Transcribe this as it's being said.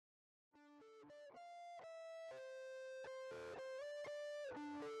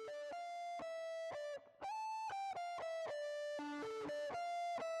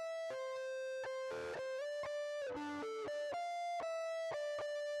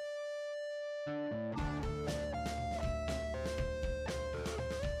Welcome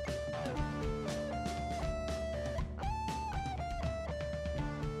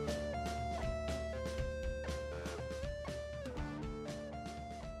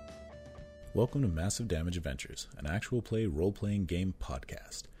to Massive Damage Adventures, an actual play role-playing game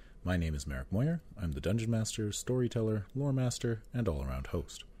podcast. My name is Merrick Moyer. I'm the Dungeon Master, Storyteller, Lore Master, and all-around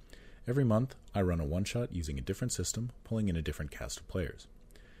host. Every month, I run a one-shot using a different system, pulling in a different cast of players.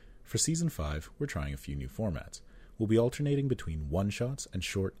 For Season 5, we're trying a few new formats. We'll be alternating between one-shots and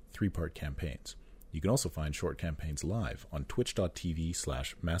short 3-part campaigns. You can also find short campaigns live on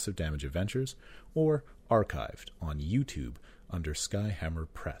twitch.tv/Massive Damage Adventures or archived on YouTube under Skyhammer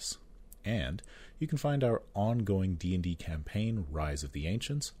Press. And you can find our ongoing D&D campaign, Rise of the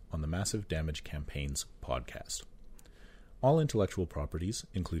Ancients, on the Massive Damage Campaigns podcast. All intellectual properties,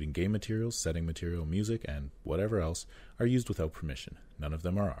 including game materials, setting material, music, and whatever else, are used without permission. None of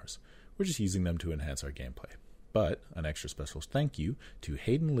them are ours. We're just using them to enhance our gameplay. But an extra special thank you to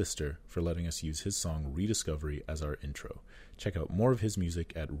Hayden Lister for letting us use his song Rediscovery as our intro. Check out more of his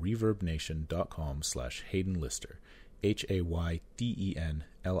music at reverbnation.com/Hayden Lister. HaydenLister.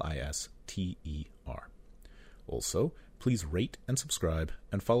 Also, please rate and subscribe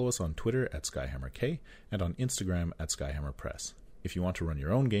and follow us on Twitter at SkyhammerK and on Instagram at SkyhammerPress. If you want to run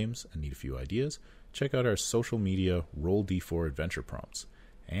your own games and need a few ideas, check out our social media Roll D4 adventure prompts.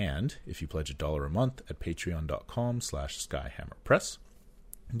 And if you pledge $1 a month at patreon.com/SkyhammerPress,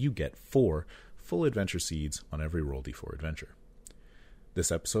 you get 4 full adventure seeds on every Roll D4 adventure.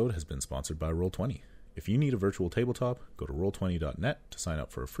 This episode has been sponsored by Roll20. If you need a virtual tabletop, go to roll20.net to sign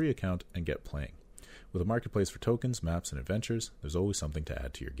up for a free account and get playing. With a marketplace for tokens, maps, and adventures, there's always something to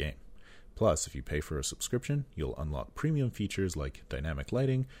add to your game. Plus, if you pay for a subscription, you'll unlock premium features like dynamic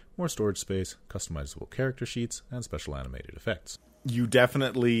lighting, more storage space, customizable character sheets, and special animated effects. You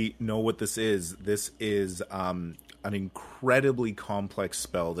definitely know what this is. This is an incredibly complex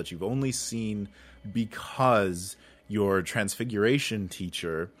spell that you've only seen because your Transfiguration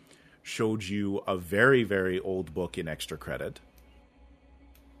teacher showed you a very, very old book in extra credit.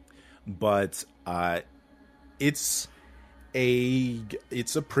 But it's a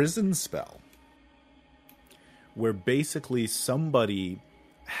prison spell where basically somebody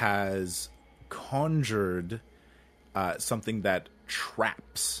has conjured something that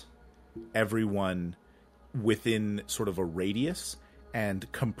traps everyone within sort of a radius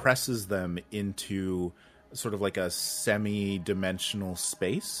and compresses them into sort of like a semi-dimensional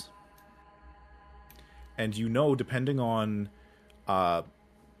space. And depending on how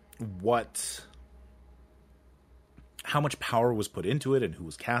much power was put into it and who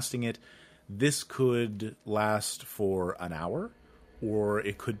was casting it, this could last for an hour or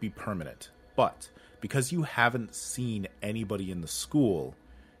it could be permanent. But because you haven't seen anybody in the school,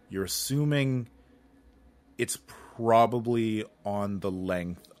 you're assuming it's probably on the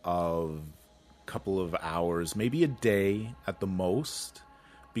length of a couple of hours, maybe a day at the most,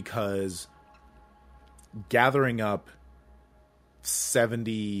 because gathering up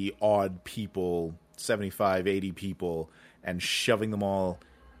 70 odd people, 75, 80 people, and shoving them all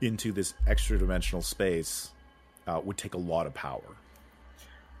into this extra dimensional space would take a lot of power.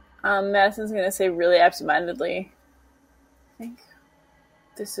 Madison's going to say really absentmindedly, I think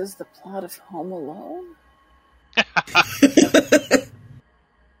this is the plot of Home Alone.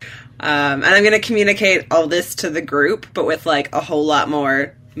 And I'm going to communicate all this to the group, but with like a whole lot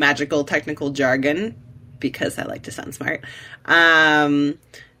more magical technical jargon, because I like to sound smart. And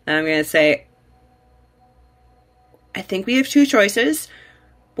I'm going to say, I think we have 2 choices.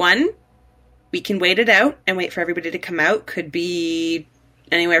 One, we can wait it out and wait for everybody to come out. Could be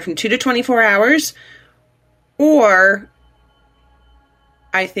anywhere from 2 to 24 hours. Or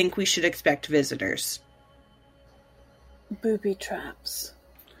I think we should expect visitors. Booby traps.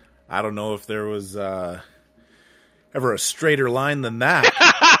 I don't know if there was ever a straighter line than that.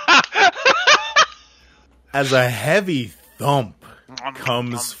 As a heavy thump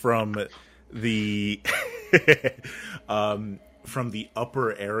comes from the from the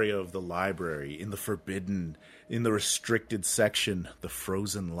upper area of the library, in the restricted section, the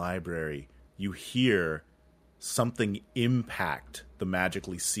frozen library, you hear something impact the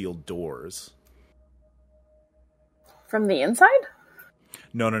magically sealed doors. From the inside?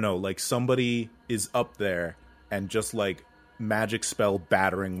 No. Like somebody is up there and just like magic spell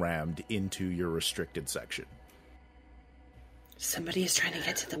battering rammed into your restricted section. Somebody is trying to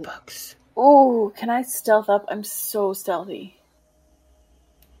get to the books. Oh, can I stealth up? I'm so stealthy.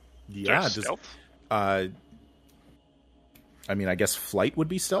 Yeah, just stealth? I guess flight would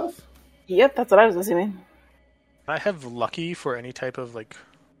be stealth? Yep, that's what I was assuming. I have lucky for any type of like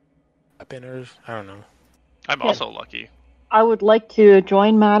weapon or I don't know. I'm also lucky. I would like to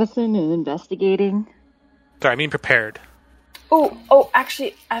join Madison in investigating. Sorry, I mean prepared. Oh,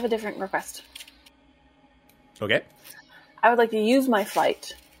 actually, I have a different request. Okay. I would like to use my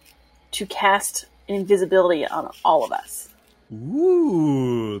flight to cast invisibility on all of us.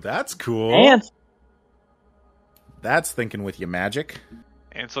 Ooh, that's cool. And That's thinking with your magic.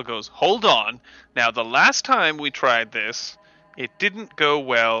 Ansel goes, hold on. Now, the last time we tried this, it didn't go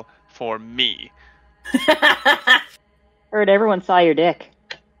well for me. heard everyone saw your dick.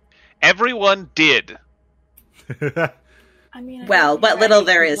 Everyone did. I mean, Well, what little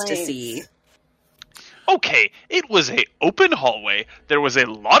there is to see. Okay, it was a open hallway, there was a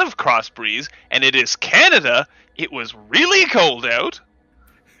lot of cross breeze, and it is Canada. It was really cold out.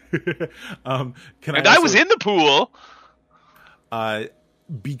 I was in the pool.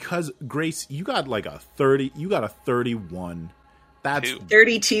 Because Grace, you got like a 30, you got a 31. That's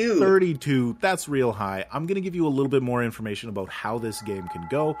 32. 32. That's real high. I'm going to give you a little bit more information about how this game can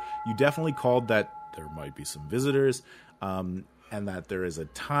go. You definitely called that there might be some visitors, and that there is a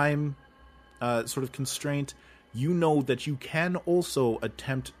time sort of constraint. You know that you can also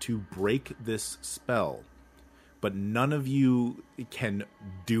attempt to break this spell, but none of you can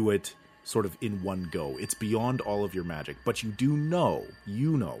do it sort of in one go. It's beyond all of your magic. But you do know,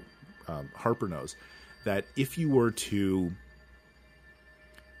 Harper knows, that if you were to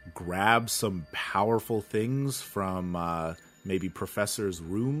grab some powerful things from maybe professors'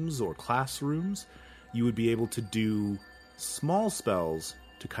 rooms or classrooms, you would be able to do small spells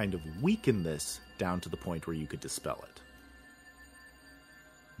to kind of weaken this down to the point where you could dispel it.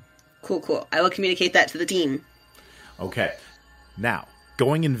 Cool. I will communicate that to the team. Okay. Now,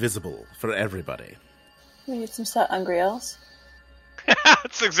 going invisible for everybody. We need some set Ungriels.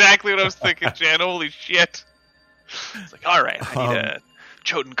 That's exactly what I was thinking, Jan. Holy shit. It's like, alright, I need a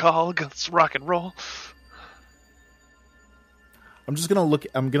Jotun call. Let's rock and roll. I'm gonna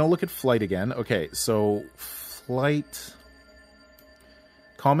look at flight again. Okay, so flight.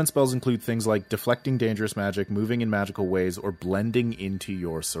 Common spells include things like deflecting dangerous magic, moving in magical ways, or blending into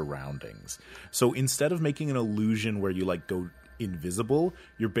your surroundings. So instead of making an illusion where you like go invisible,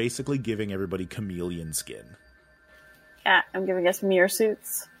 you're basically giving everybody chameleon skin. Yeah, I'm giving us mirror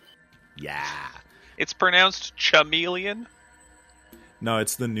suits. Yeah. It's pronounced chameleon. No,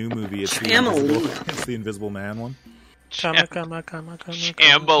 it's the new movie. It's Chameleon. the Invisible Man one. Chameleon.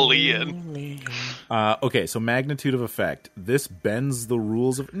 Okay, so magnitude of effect. This bends the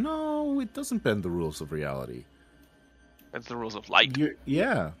rules of... No, it doesn't bend the rules of reality. That's the rules of light.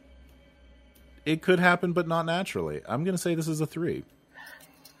 Yeah. It could happen, but not naturally. I'm going to say this is a 3.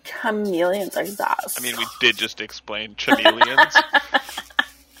 Chameleons are das. I mean, we did just explain chameleons.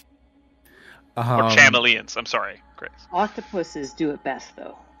 Or chameleons. I'm sorry, Grace. Octopuses do it best,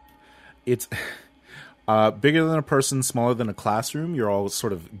 though. It's... bigger than a person, smaller than a classroom. You're all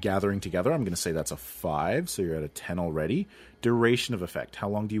sort of gathering together. I'm going to say that's a 5, so you're at a 10 already. Duration of effect. How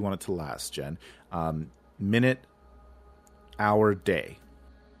long do you want it to last, Jen? Minute, hour, day.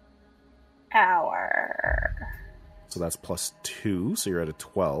 Hour. So that's +2, so you're at a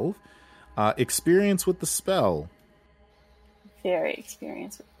 12. Experience with the spell. Very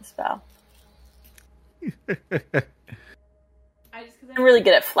experienced with the spell. I'm really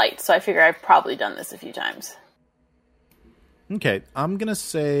good at flight, so I figure I've probably done this a few times. Okay, I'm going to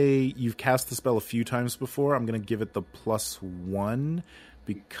say you've cast the spell a few times before. I'm going to give it the +1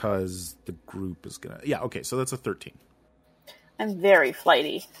 because the group is going to... Yeah, okay, so that's a 13. I'm very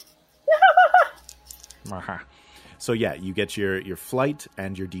flighty. So yeah, you get your flight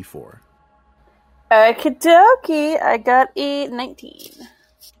and your D4. Okie dokie, I got a 19.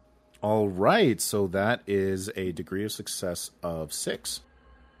 All right, so that is a degree of success of 6.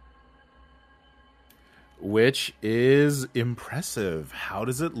 Which is impressive. How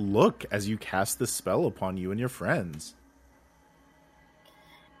does it look as you cast this spell upon you and your friends?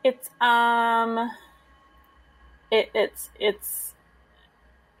 It's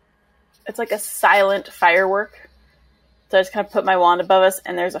like a silent firework. So I just kind of put my wand above us,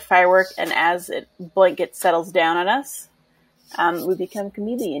 and there's a firework, and as it blanket settles down on us, we become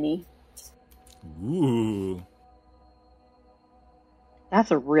chameleon-y. Ooh.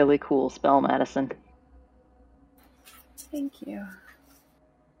 That's a really cool spell, Madison. Thank you.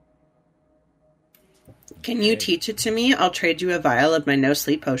 Can you teach it to me? I'll trade you a vial of my no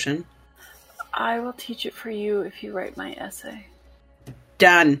sleep potion. I will teach it for you if you write my essay.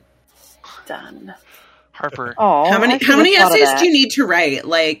 Done. Done. Harper. Oh, How many essays do you need to write?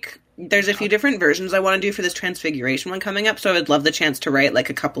 Like, there's a few different versions I want to do for this Transfiguration one coming up, so I'd love the chance to write like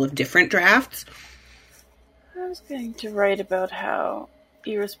a couple of different drafts. I was going to write about how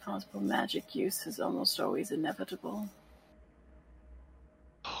Irresponsible magic use is almost always inevitable.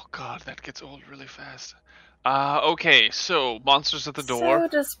 Oh god, that gets old really fast. Okay, so monsters at the door. So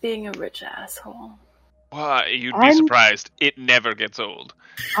just being a rich asshole. Why, you'd be surprised. It never gets old.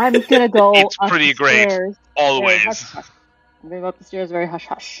 I'm gonna go. It's up pretty the great. stairs Always. very hush, hush. I'm gonna go up the stairs very hush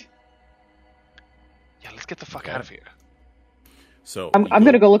hush. Yeah, let's get the fuck out of here. So I'm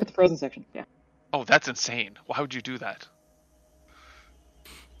gonna go look at the frozen section. Yeah. Oh, that's insane. Why would you do that?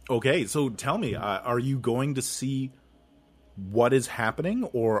 Okay, so tell me, are you going to see what is happening,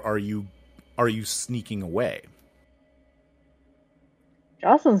 or are you sneaking away?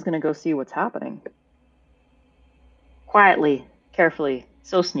 Jocelyn's gonna go see what's happening. Quietly, carefully,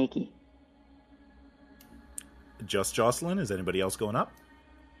 so sneaky. Just Jocelyn? Is anybody else going up?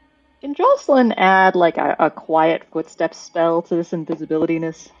 Can Jocelyn add like a quiet footstep spell to this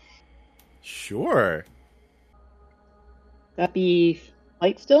invisibilityness? Sure. That be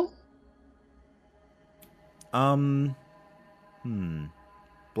light still? Blending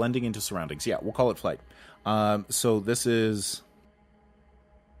into surroundings. Yeah, we'll call it flight. So this is...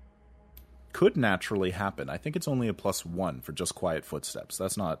 could naturally happen. I think it's only a +1 for just quiet footsteps.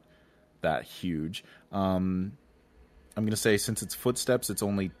 That's not that huge. I'm going to say since it's footsteps, it's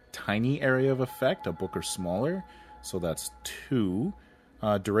only tiny area of effect, a book or smaller. So that's 2.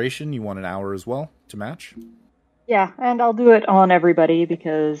 Duration, you want an hour as well to match? Yeah, and I'll do it on everybody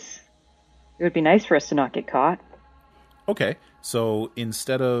because it would be nice for us to not get caught. Okay, so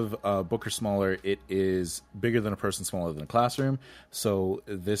instead of a book or smaller, it is bigger than a person, smaller than a classroom. So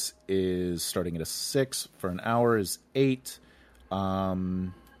this is starting at a 6 for an hour is 8.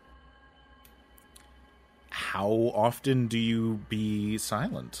 How often do you be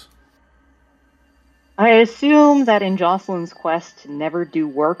silent? I assume that in Jocelyn's quest to never do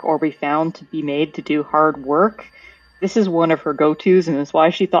work or be found to be made to do hard work, this is one of her go-tos, and it's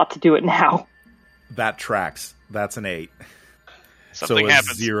why she thought to do it now. That tracks. That's an 8. Something so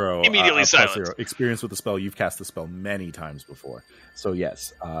happens. 0. Immediately silent. 0. Experience with the spell. You've cast the spell many times before. So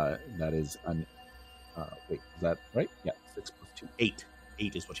yes, that is an... wait, is that right? Yeah, 6 plus 2. 8.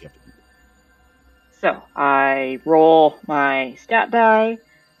 8 is what you have to do. So, I roll my stat die,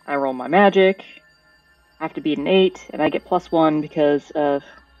 I roll my magic, I have to beat an 8, and I get +1 because of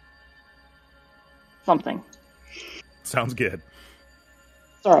something. Sounds good.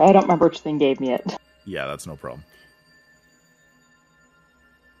 Sorry, I don't remember which thing gave me it. Yeah, that's no problem.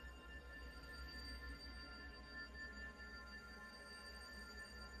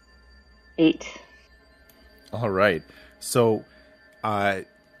 Eight. All right. So,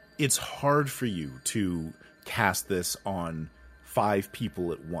 it's hard for you to cast this on 5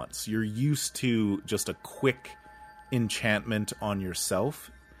 people at once. You're used to just a quick enchantment on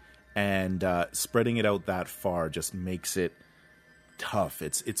yourself, and spreading it out that far just makes it tough.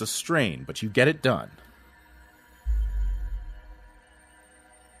 It's a strain, but you get it done.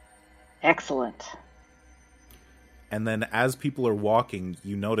 Excellent. And then as people are walking,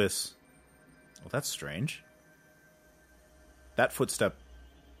 you notice, well, that's strange. That footstep,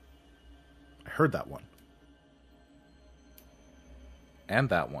 I heard that one. And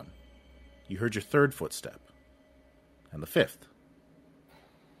that one. You heard your 3rd footstep. And the 5th.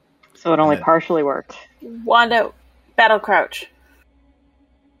 So it only then, partially worked. Wanda, battle crouch.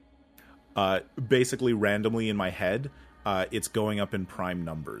 Basically, randomly in my head, it's going up in prime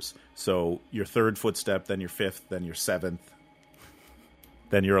numbers. So your 3rd footstep, then your 5th, then your 7th,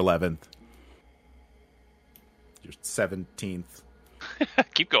 then your 11th, your 17th.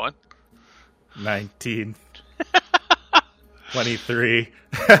 Keep going. 19th. 23.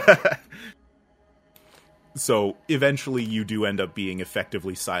 So eventually you do end up being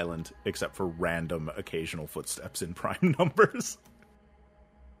effectively silent, except for random occasional footsteps in prime numbers.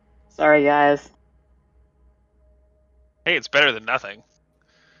 Sorry, guys. Hey, it's better than nothing.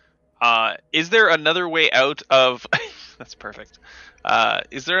 Is there another way out of... That's perfect.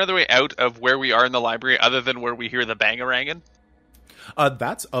 Is there another way out of where we are in the library other than where we hear the bangaranging?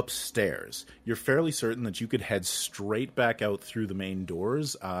 That's upstairs. You're fairly certain that you could head straight back out through the main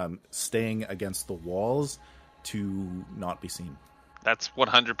doors, staying against the walls to not be seen. That's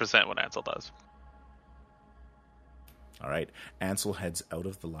 100% what Ansel does. All right. Ansel heads out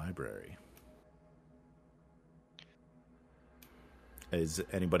of the library. Is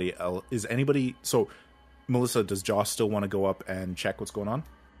anybody else? So, Melissa, does Joss still want to go up and check what's going on?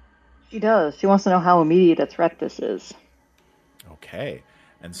 She does. She wants to know how immediate a threat this is. Okay.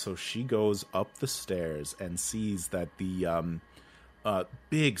 And so she goes up the stairs and sees that the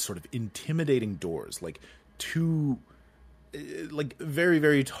big sort of intimidating doors, like 2 very,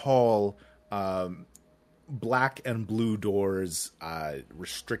 very tall black and blue doors,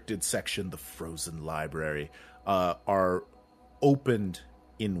 restricted section, the frozen library, are opened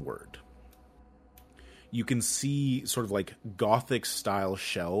inward. You can see sort of like Gothic style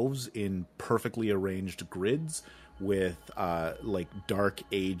shelves in perfectly arranged grids with like dark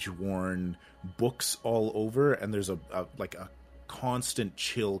age worn books all over, and there's a constant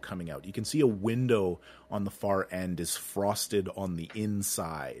chill coming out. You can see a window on the far end is frosted on the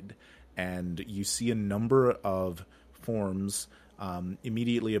inside, and you see a number of forms,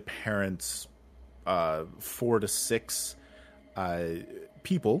 immediately apparent 4 to 6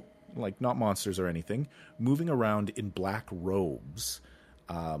 people, like not monsters or anything, moving around in black robes,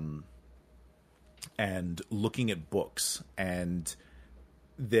 and looking at books, and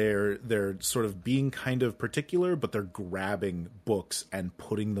they're sort of being kind of particular, but they're grabbing books and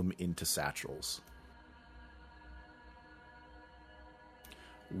putting them into satchels.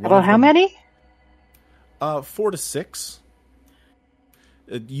 About how many? 4 to 6.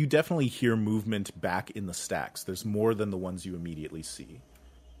 You definitely hear movement back in the stacks. There's more than the ones you immediately see.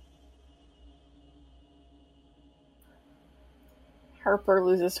 Harper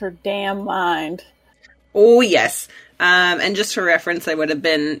loses her damn mind. Oh, yes. And just for reference, I would have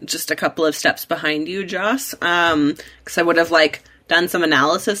been just a couple of steps behind you, Joss. Because I would have, like, done some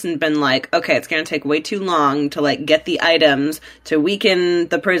analysis and been like, okay, it's going to take way too long to, like, get the items to weaken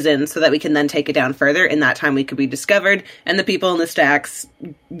the prison so that we can then take it down further. In that time, we could be discovered, and the people in the stacks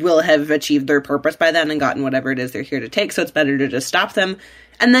will have achieved their purpose by then and gotten whatever it is they're here to take, so it's better to just stop them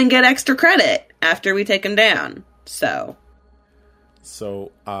and then get extra credit after we take them down. So,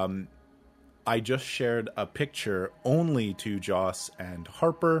 I just shared a picture only to Joss and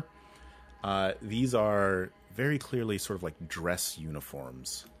Harper. These are very clearly sort of like dress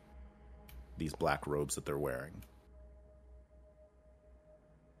uniforms, these black robes that they're wearing.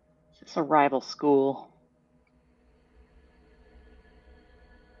 It's a rival school.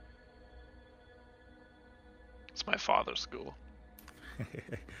 It's my father's school.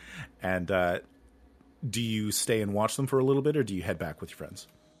 And do you stay and watch them for a little bit, or do you head back with your friends?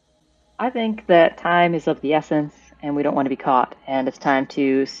 I think that time is of the essence, and we don't want to be caught, and it's time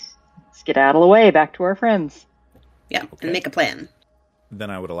to skedaddle away back to our friends. Yeah, Okay. and make a plan. Then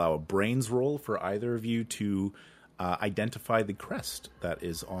I would allow a brains roll for either of you to identify the crest that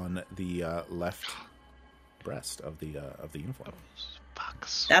is on the left breast of the uniform.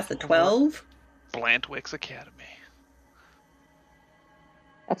 Fucks. That's a 12. Blantwick's Academy.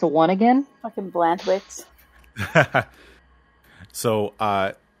 That's a 1 again? Fucking Blantwicks. So,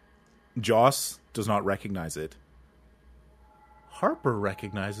 Joss does not recognize it. Harper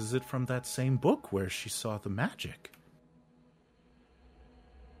recognizes it from that same book where she saw the magic.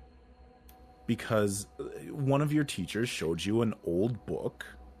 Because one of your teachers showed you an old book,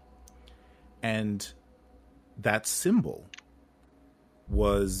 and that symbol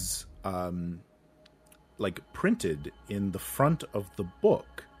was like printed in the front of the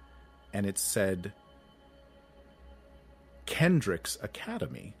book, and it said Kendrick's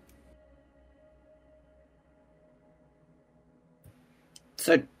Academy.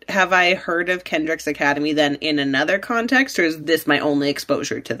 So have I heard of Kendrick's Academy then in another context, or is this my only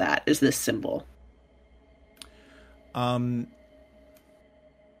exposure to that? Is this symbol?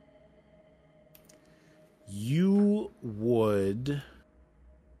 You would...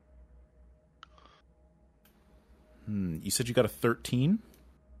 You said you got a 13?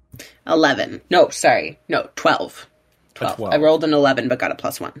 11. No, sorry. No, 12. 12. I rolled an 11 but got a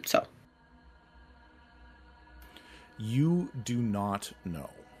 +1, so. You do not know.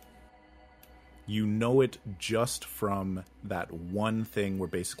 You know it just from that one thing where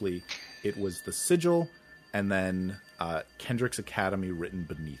basically it was the sigil and then Kendrick's Academy written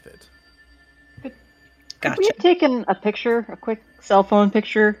beneath it. Could we have taken a picture, a quick cell phone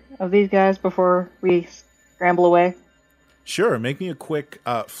picture of these guys before we scramble away? Sure, make me a quick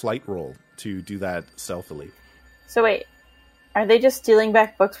flight roll to do that stealthily. So wait, are they just stealing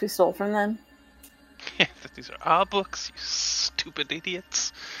back books we stole from them? Yeah, these are our books, you stupid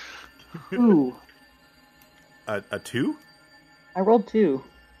idiots. Ooh. A 2? I rolled 2.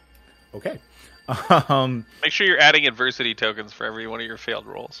 Okay. Make sure you're adding adversity tokens for every one of your failed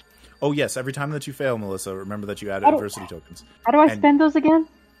rolls. Oh yes, every time that you fail, Melissa, remember that you add adversity tokens. How do I spend those again?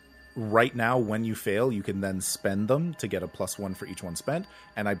 Right now, when you fail, you can then spend them to get a +1 for each one spent.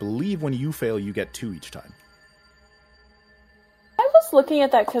 And I believe when you fail, you get 2 each time. I was looking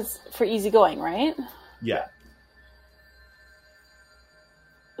at that because for easygoing, right? Yeah.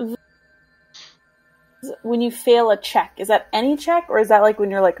 When you fail a check, is that any check, or is that like when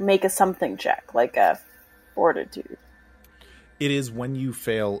you're like make a something check, like a fortitude? It is when you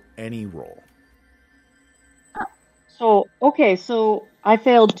fail any roll. So I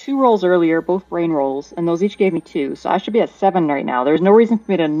failed 2 rolls earlier, both brain rolls, and those each gave me 2. So I should be at 7 right now. There's no reason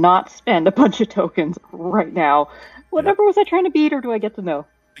for me to not spend a bunch of tokens right now. What number was I trying to beat, or do I get to know?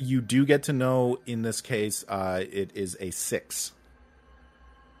 You do get to know, in this case, it is a 6.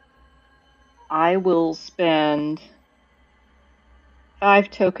 I will spend 5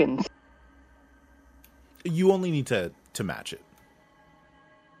 tokens. You only need to match it.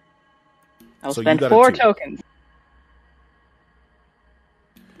 I'll So you spend got a 4 2. tokens.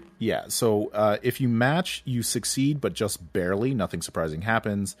 Yeah, so if you match, you succeed, but just barely. Nothing surprising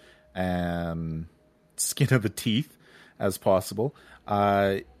happens. And skin of the teeth as possible.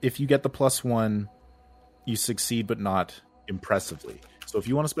 If you get the +1, you succeed, but not impressively. So if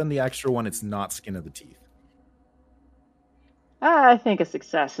you want to spend the extra one, it's not skin of the teeth. I think a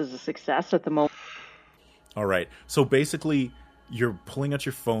success is a success at the moment. All right. So basically, you're pulling out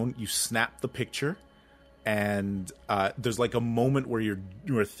your phone, you snap the picture, and there's like a moment where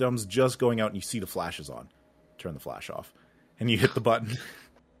your thumb's just going out and you see the flash is on. Turn the flash off. And you hit the button.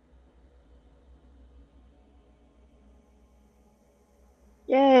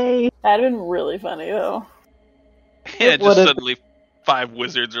 Yay! That'd been really funny though. Yeah, just would've- suddenly 5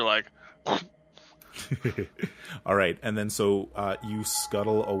 wizards are like, All right. And then so you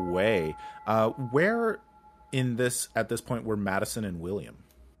scuttle away. Where at this point were Madison and William?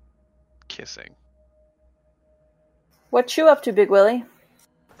 kissing. What you up to, Big Willie?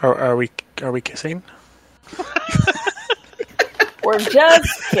 Are we kissing? We're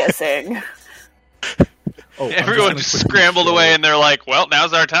just kissing. Oh, I'm Everyone gonna just quickly scrambled show- away and they're like, well,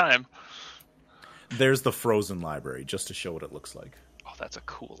 now's our time. There's the frozen library, just to show what it looks like. Oh, that's a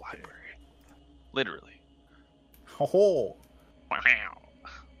cool library. Literally. Oh, Wow.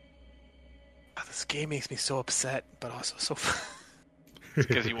 Oh, this game makes me so upset, but also so.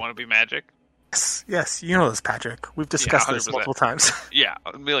 Because you want to be magic? Yes, you know this, Patrick. We've discussed this 100%. multiple times. Yeah,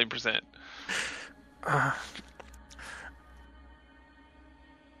 1,000,000%. I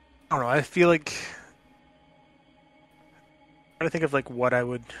don't know. I feel like I'm trying to think of like what I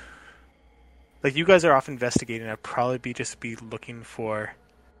would like. You guys are off investigating. I'd probably be looking for.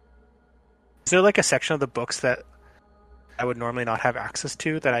 Is there like a section of the books that I would normally not have access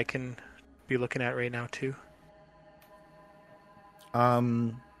to that I can be looking at right now too? I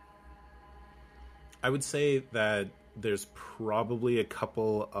would say that there's probably a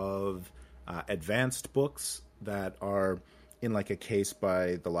couple of advanced books that are in like a case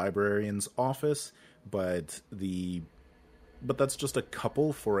by the librarian's office, but that's just a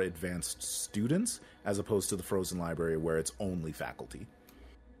couple for advanced students as opposed to the frozen library where it's only faculty.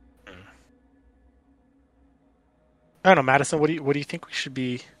 I don't know, Madison. What do you think we should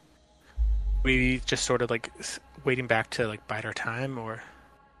be? We just sort of like waiting back to like bide our time, or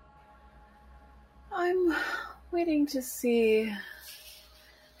I'm waiting to see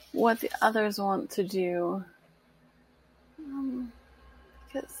what the others want to do.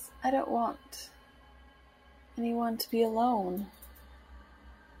 Because I don't want anyone to be alone.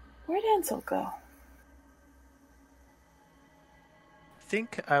 Where'd Ansel go? I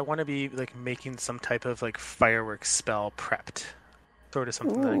think I want to be like making some type of like fireworks spell prepped, sort of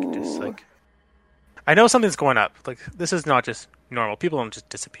something that I can just Ooh. like. I know something's going up. Like this is not just normal. People don't just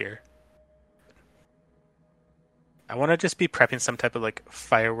disappear. I want to just be prepping some type of like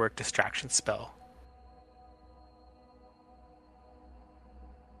firework distraction spell.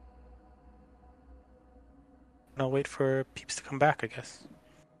 And I'll wait for peeps to come back, I guess.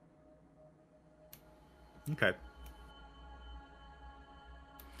 Okay.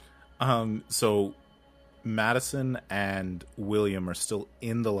 So Madison and William are still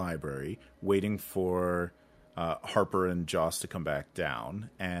in the library waiting for Harper and Joss to come back down,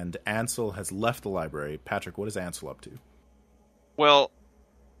 and Ansel has left the library. Patrick, what is Ansel up to? Well,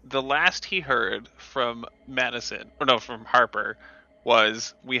 the last he heard from from Harper,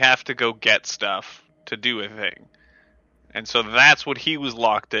 was we have to go get stuff to do a thing. And so that's what he was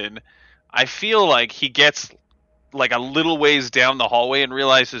locked in. I feel like he gets like a little ways down the hallway and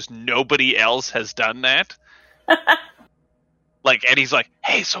realizes nobody else has done that. And he's like,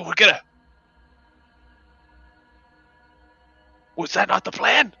 hey, so we're gonna... Was that not the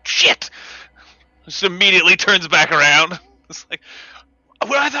plan? Shit! Just immediately turns back around. It's like,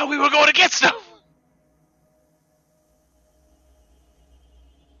 well, I thought we were going to get stuff.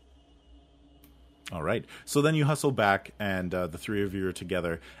 All right. So then you hustle back, and the three of you are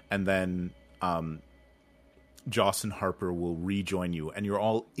together, and then Joss and Harper will rejoin you, and you're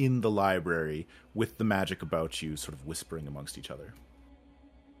all in the library with the magic about you, sort of whispering amongst each other.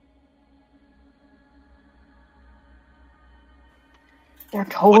 They're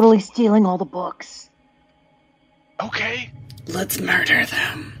totally stealing all the books. Okay. Let's murder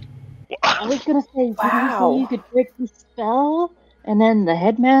them. I was gonna say, Wow. you could break the spell, and then the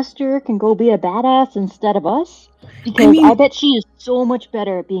headmaster can go be a badass instead of us? Because I bet she is so much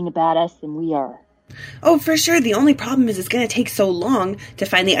better at being a badass than we are. Oh, for sure. The only problem is it's going to take so long to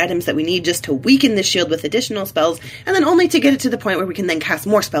find the items that we need just to weaken the shield with additional spells, and then only to get it to the point where we can then cast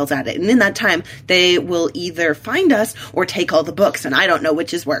more spells at it. And in that time, they will either find us or take all the books, and I don't know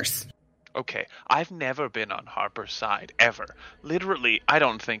which is worse. Okay, I've never been on Harper's side, ever. Literally, I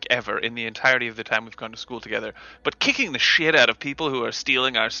don't think ever, in the entirety of the time we've gone to school together. But kicking the shit out of people who are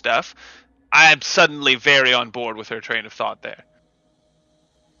stealing our stuff, I'm suddenly very on board with her train of thought there.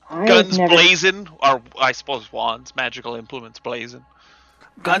 Guns blazing, or I suppose wands, magical implements blazing.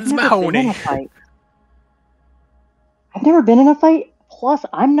 Guns Mahoney. I've never been in a fight, plus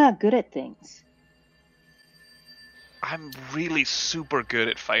I'm not good at things. I'm really super good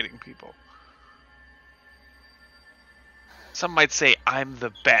at fighting people. Some might say I'm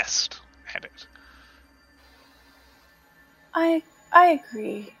the best at it. I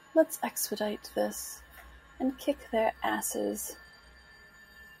agree. Let's expedite this and kick their asses.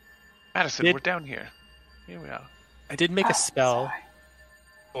 Madison, we're down here. Here we are. I did make a spell,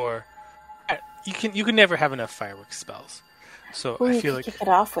 or you can never have enough fireworks spells. So Well, I feel like kick it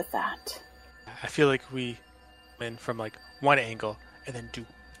off with that. I feel like we win from like one angle and then do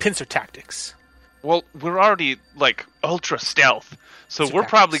pincer tactics. Well, we're already like ultra stealth, so we're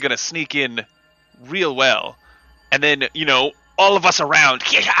probably gonna sneak in real well, and then all of us around.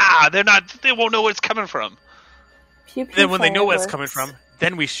 Yeah, they won't know where it's coming from. Pew, pew, Then when they know where it's fireworks. coming from,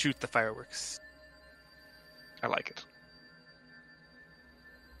 then we shoot the fireworks. I like it.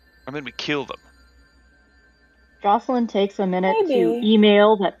 And then we kill them. Jocelyn takes a minute to Maybe.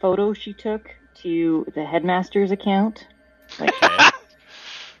 email that photo she took to the headmaster's account. Like,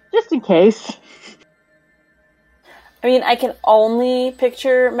 just in case. I mean, I can only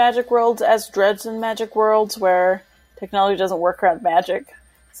picture Magic Worlds as Dredge and Magic Worlds, where technology doesn't work around magic.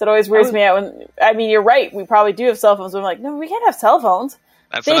 So it always weirds me out when... I mean, you're right, we probably do have cell phones, but I'm like, no, we can't have cell phones.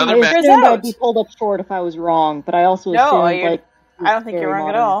 That's They another figure magic. it I out. I'd be pulled up short if I was wrong, but I also No, assumed, you're- like... I don't think you're wrong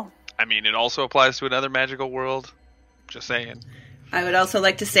at all. I mean, it also applies to another magical world. Just saying. I would also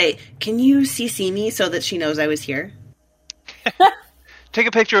like to say, can you CC me so that she knows I was here? Take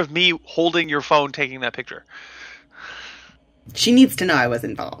a picture of me holding your phone, taking that picture. She needs to know I was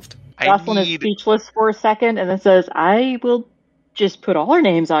involved. Jocelyn is speechless for a second and then says, I will just put all our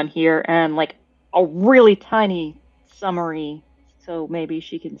names on here and like a really tiny summary so maybe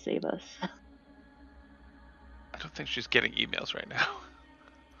she can save us. I don't think she's getting emails right now.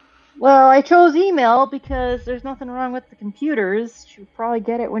 Well, I chose email because there's nothing wrong with the computers. She'll probably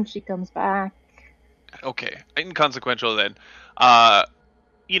get it when she comes back. Okay, inconsequential then.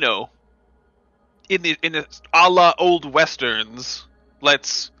 In the a la old westerns,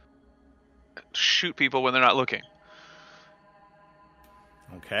 let's shoot people when they're not looking.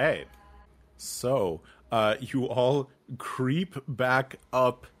 Okay. So, you all creep back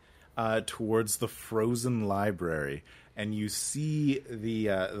up towards the frozen library, and you see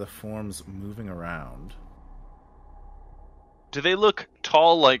the forms moving around. Do they look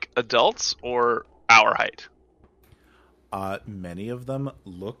tall like adults or our height? Many of them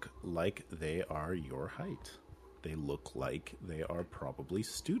look like they are your height. They look like they are probably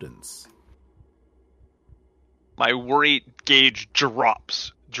students. My worry gauge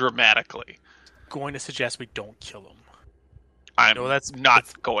drops dramatically. Going to suggest we don't kill them. I'm No, that's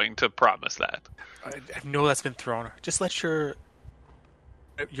going to promise that. I know that's been thrown. Just let your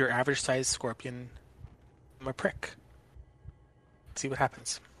average sized scorpion a prick. See what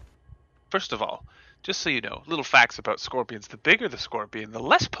happens. First of all, just so you know, little facts about scorpions. The bigger the scorpion, the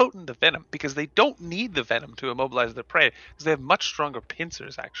less potent the venom, because they don't need the venom to immobilize their prey, because they have much stronger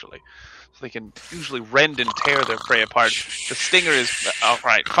pincers, actually. So they can usually rend and tear their prey apart. The stinger is... all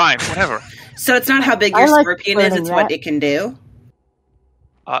right, fine, whatever. So it's not how big your scorpion is, it's what it can do?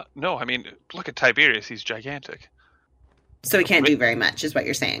 No, I mean, look at Tiberius, he's gigantic. So he can't do very much, is what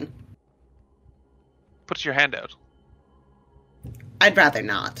you're saying. Put your hand out. I'd rather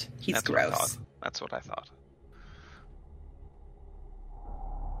not. He's That's gross. What I thought. That's what I thought.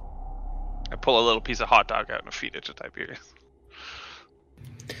 I pull a little piece of hot dog out and feed it to Tiberius.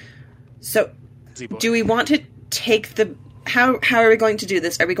 So, do we want to take the... How are we going to do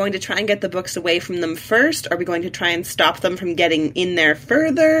this? Are we going to try and get the books away from them first? Are we going to try and stop them from getting in there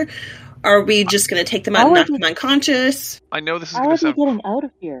further? Are we just going to take them out and knock them unconscious? I know this is How going are to they sound... getting out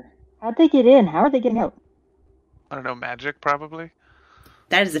of here? How'd they get in? How are they getting out? I don't know, magic, probably?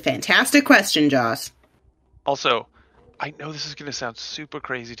 That is a fantastic question, Joss. Also, I know this is going to sound super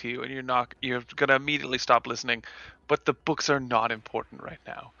crazy to you, and you're going to immediately stop listening, but the books are not important right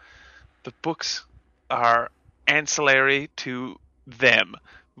now. The books are ancillary to them.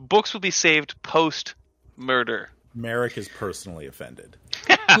 Books will be saved post-murder. Merrick is personally offended.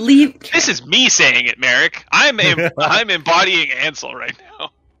 This is me saying it, Merrick. I'm embodying Ansel right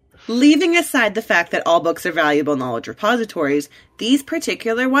now. Leaving aside the fact that all books are valuable knowledge repositories, these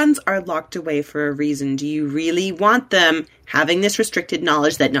particular ones are locked away for a reason. Do you really want them having this restricted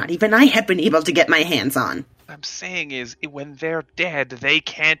knowledge that not even I have been able to get my hands on? What I'm saying is, when they're dead, they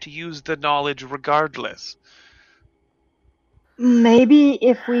can't use the knowledge regardless. Maybe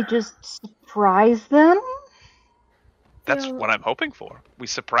if we just surprise them? That's what I'm hoping for. We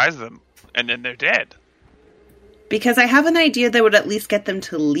surprise them, and then they're dead. Because I have an idea that would at least get them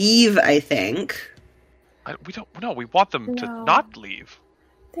to leave, I think. We want them to not leave.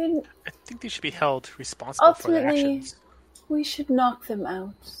 I think they should be held responsible for their Ultimately, actions. we should knock them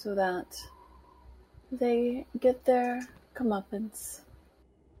out so that they get their comeuppance.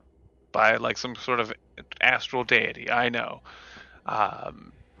 By, like, some sort of astral deity, I know.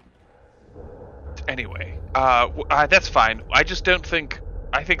 Anyway, that's fine. I just don't think...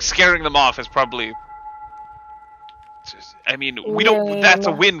 I think scaring them off is probably... I mean, we don't... That's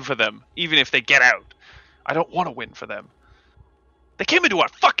a win for them, even if they get out. I don't want to win for them. They came into our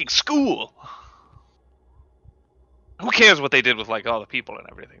fucking school! Who cares what they did with, like, all the people and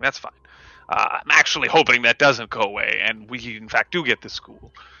everything? That's fine. I'm actually hoping that doesn't go away, and we, in fact, do get this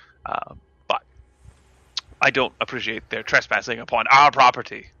school. But I don't appreciate their trespassing upon our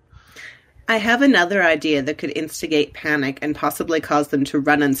property. I have another idea that could instigate panic and possibly cause them to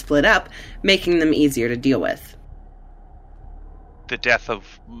run and split up, making them easier to deal with. The death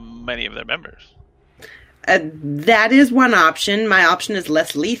of many of their members. That is one option. My option is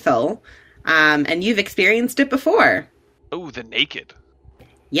less lethal, and you've experienced it before. Oh, the naked.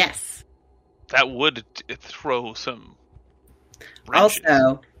 Yes. That would throw some wrenches.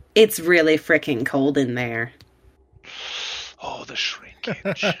 Also, it's really freaking cold in there. Oh, the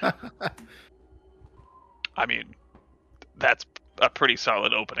shrinkage. I mean, that's a pretty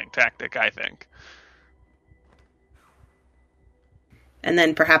solid opening tactic, I think. And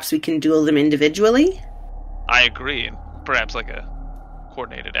then perhaps we can duel them individually? I agree, and perhaps like a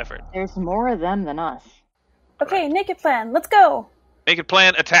coordinated effort. There's more of them than us. Okay, naked plan. Let's go. Naked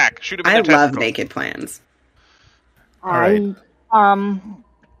plan, attack. Shoot him in I the love tentacles. naked plans. right.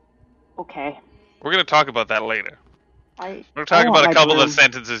 Okay. We're going to talk about that later. I We're talking want about a my couple broom. of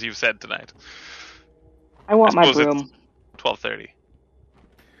sentences you've said tonight. I want my suppose broom. 12:30.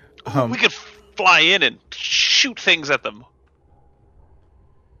 We could fly in and shoot things at them.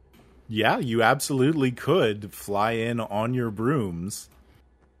 Yeah, you absolutely could fly in on your brooms.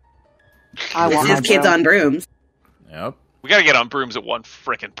 I want This my is kids broom. on brooms. Yep. We got to get on brooms at one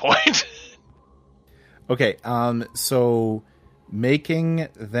frickin' point. Okay, so making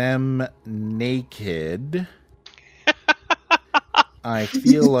them naked... I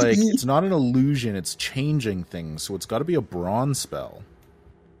feel like it's not an illusion, it's changing things, so it's got to be a brawn spell.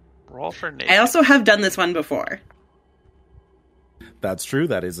 Roll for naked. I also have done this one before. That's true,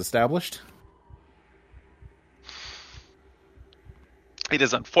 that is established. It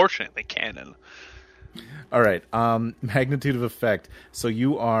is unfortunately canon. Alright, magnitude of effect. So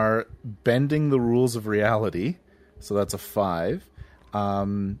you are bending the rules of reality, so that's a 5.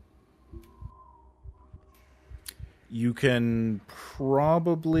 You can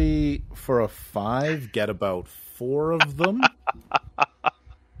probably, for a 5, get about 4 of them.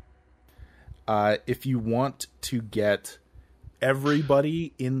 If you want to get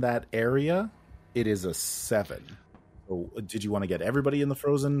everybody in that area, it is a 7. So, did you want to get everybody in the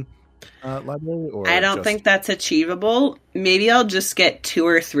frozen library? Or I don't just... think that's achievable. Maybe I'll just get 2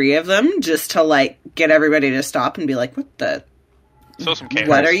 or 3 of them just to, like, get everybody to stop and be like, what the... So some chaos.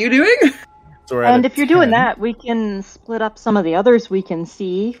 What are you doing? So we're at And a if you're doing 10. that, we can split up some of the others we can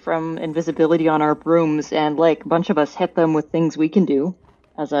see from invisibility on our brooms, and like a bunch of us hit them with things we can do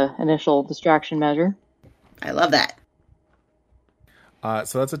as an initial distraction measure. I love that.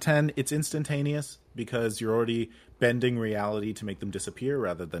 So that's a 10. It's instantaneous because you're already bending reality to make them disappear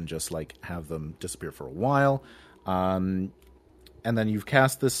rather than just like have them disappear for a while. And then you've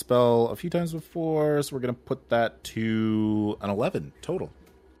cast this spell a few times before, so we're going to put that to an 11 total.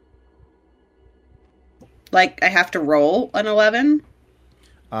 Like, I have to roll an 11?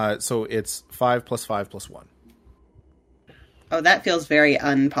 So it's 5 plus 5 plus 1. Oh, that feels very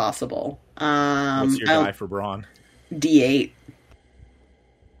unpossible. What's your die for brawn? D8.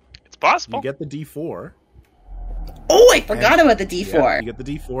 It's possible. You get the D4. Oh, I forgot about the D4. Yeah, you get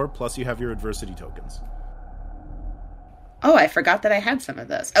the D4, plus you have your adversity tokens. Oh, I forgot that I had some of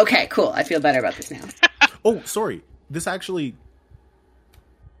those. Okay, cool. I feel better about this now. Oh, sorry. This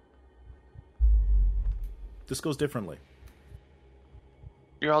goes differently.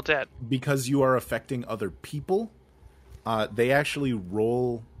 You're all dead. Because you are affecting other people, they actually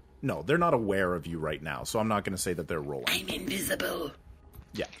roll... No, they're not aware of you right now, so I'm not going to say that they're rolling. I'm invisible.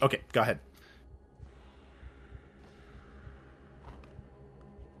 Yeah, okay, go ahead.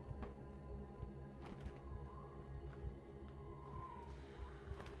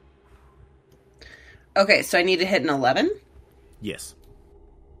 Okay, so I need to hit an 11? Yes.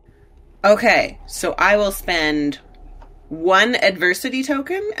 Okay, so I will spend 1 adversity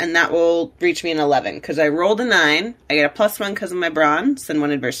token, and that will reach me an 11. Because I rolled a 9, I get a +1 because of my bronze, and 1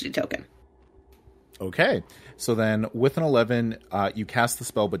 adversity token. Okay, so then with an 11, you cast the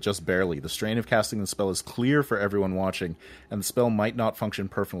spell, but just barely. The strain of casting the spell is clear for everyone watching, and the spell might not function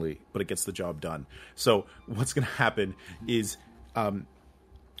perfectly, but it gets the job done. So what's going to happen is...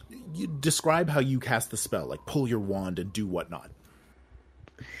 you describe how you cast the spell, like pull your wand and do whatnot.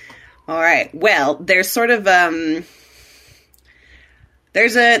 All right. Well, there's sort of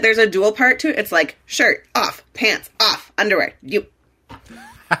there's a dual part to it. It's like shirt off, pants off, underwear. You.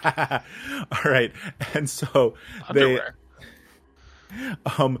 All right, and so Underwear.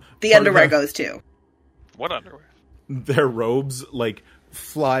 The underwear goes too. What underwear? Their robes like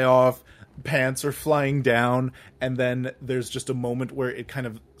fly off. Pants are flying down, and then there's just a moment where it kind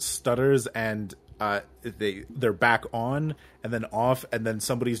of stutters, and they're back on, and then off, and then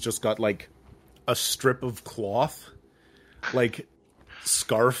somebody's just got like a strip of cloth, like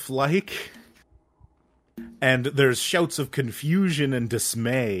scarf-like, and there's shouts of confusion and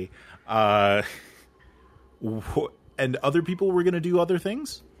dismay. And other people were going to do other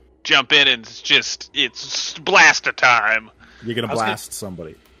things? Jump in and it's blaster time. You're going to blast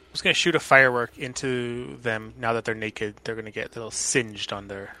somebody. I was going to shoot a firework into them. Now that they're naked, they're going to get a little singed on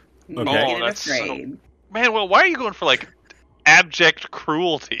their... Okay. Oh, that's so... Man, well, why are you going for, like, abject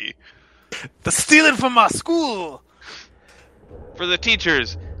cruelty? The stealing from my school! For the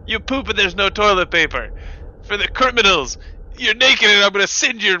teachers, you poop and there's no toilet paper. For the criminals, you're naked and I'm going to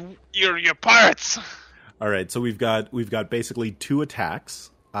send your parts. All right, so we've got basically 2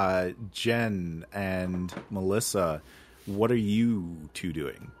 attacks. Jen and Melissa, what are you 2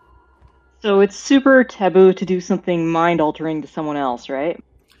 doing? So it's super taboo to do something mind-altering to someone else, right?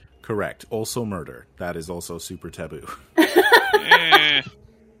 Correct. Also murder. That is also super taboo.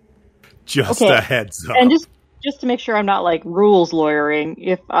 Just Okay. a heads up. And just to make sure I'm not like rules lawyering,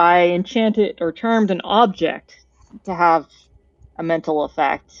 if I enchanted or charmed an object to have a mental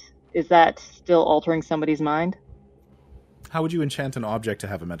effect, is that still altering somebody's mind? How would you enchant an object to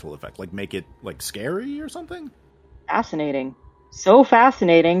have a mental effect? Like make it like scary or something? Fascinating. So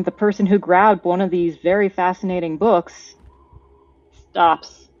fascinating, the person who grabbed one of these very fascinating books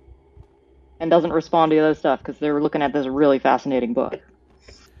stops and doesn't respond to the other stuff because they were looking at this really fascinating book.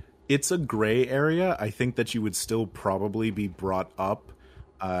 It's a gray area. I think that you would still probably be brought up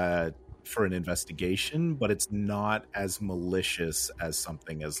for an investigation, but it's not as malicious as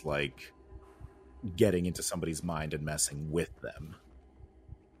something as like getting into somebody's mind and messing with them.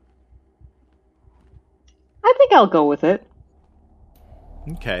 I think I'll go with it.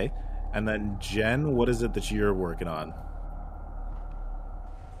 Okay. And then Jen, what is it that you're working on?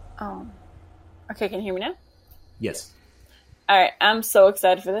 Okay, can you hear me now? Yes. Alright, I'm so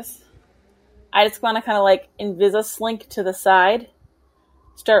excited for this. I just want to kind of like Invisa-slink to the side,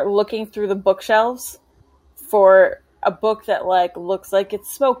 start looking through the bookshelves for a book that like looks like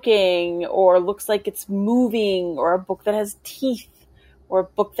it's smoking, or looks like it's moving, or a book that has teeth, or a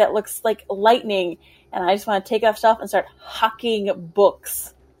book that looks like lightning. And I just want to take off stuff and start hucking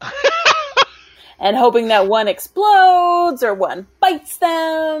books. And hoping that one explodes or one bites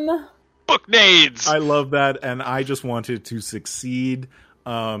them. Book nades! I love that, and I just wanted to succeed.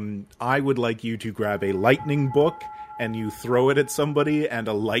 I would like you to grab a lightning book, and you throw it at somebody, and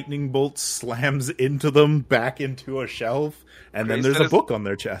a lightning bolt slams into them back into a shelf, and then Grace, there's a book on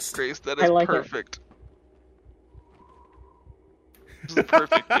their chest. Grace, that I is like it. perfect. This is a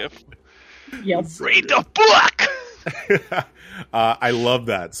perfect gift. Yep. Read the book! I love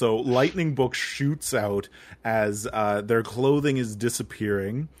that. So lightning book shoots out as their clothing is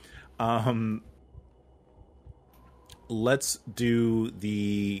disappearing. Let's do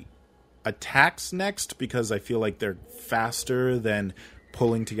the attacks next, because I feel like they're faster than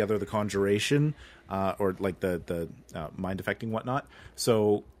pulling together the conjuration, or like the mind affecting whatnot.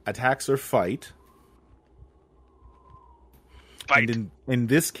 So attacks are fight. Fight. And in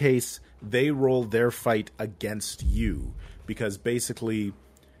this case, they roll their fight against you, because basically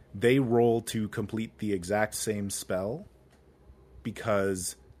they roll to complete the exact same spell,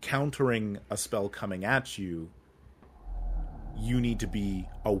 because countering a spell coming at you, you need to be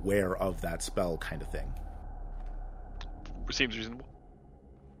aware of that spell kind of thing. Seems reasonable.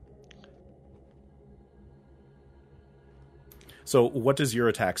 So what does your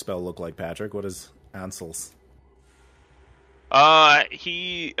attack spell look like, Patrick? What is Ansel's?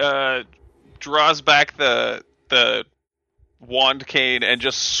 He draws back the wand cane and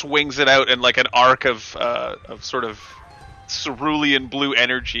just swings it out, and like an arc of sort of cerulean blue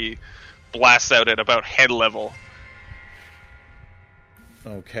energy blasts out at about head level.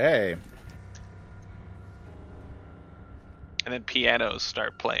 Okay. And then pianos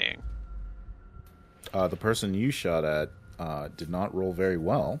start playing. The person you shot at did not roll very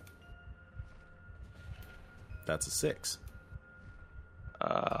well. That's a 6.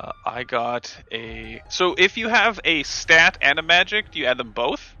 I got a... So if you have a stat and a magic, do you add them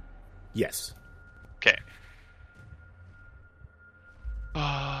both? Yes. Okay.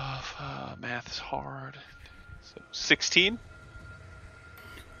 Math is hard. So 16?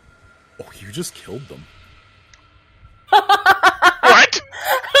 Oh, you just killed them. What?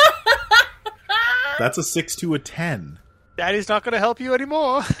 That's a 6 to a 10. Daddy's not going to help you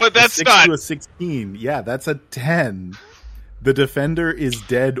anymore. But that's a 6 not... to a 16. Yeah, that's a 10. The defender is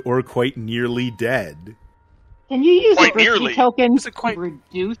dead or quite nearly dead. Can you use Quite a virtue nearly. token Is it quite- to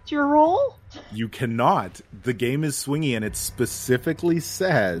reduce your roll? You cannot. The game is swingy, and it specifically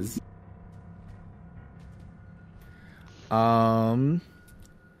says... The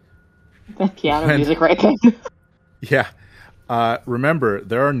piano When- music right then. Yeah. Remember,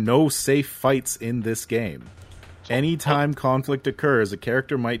 there are no safe fights in this game. Anytime conflict occurs, a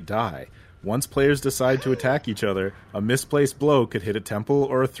character might die. Once players decide to attack each other, a misplaced blow could hit a temple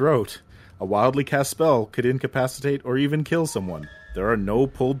or a throat. A wildly cast spell could incapacitate or even kill someone. There are no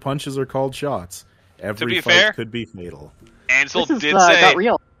pulled punches or called shots. Every be fight fair- could be fatal. Ansel This is did got say,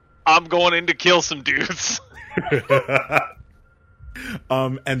 real. I'm going in to kill some dudes.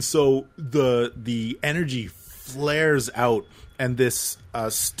 And so the energy flares out, and this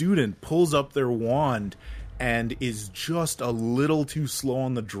student pulls up their wand and is just a little too slow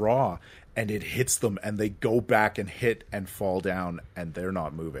on the draw, and it hits them, and they go back and hit and fall down, and they're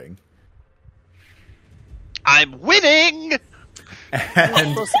not moving. I'm winning! It's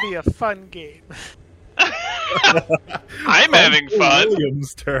supposed to be a fun game. I'm having fun.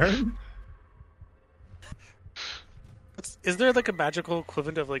 William's turn. Is there like a magical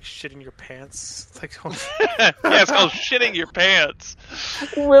equivalent of like shitting your pants? Like, Yeah, it's called shitting your pants.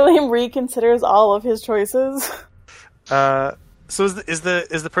 William reconsiders all of his choices. so is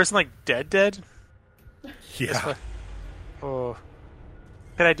the person like dead? Yeah. Oh,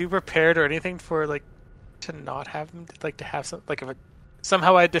 can I do prepared or anything for like to not have them like to have some like if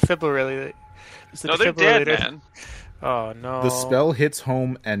somehow I defibrillate? Is the No, they're dead, defibrillator- man. Oh no! The spell hits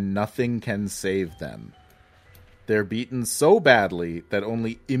home, and nothing can save them. They're beaten so badly that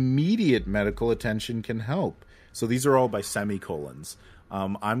only immediate medical attention can help. So these are all by semicolons.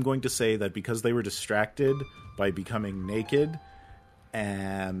 I'm going to say that because they were distracted by becoming naked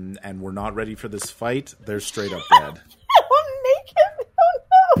and were not ready for this fight, they're straight up dead. I'm naked.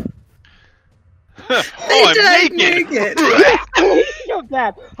 Oh no. Oh, I'm died naked. So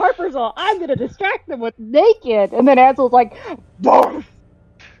bad. Harper's all, I'm going to distract them with naked. And then Ansel's like, barf.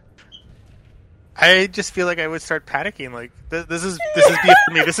 I just feel like I would start panicking. Like this is BS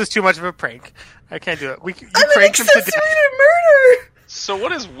for me. This is too much of a prank. I can't do it. You pranked him to death. murder! So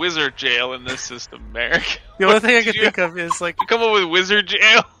what is wizard jail in this system, Merrick? The only thing I can Did you- think of is like You come up with wizard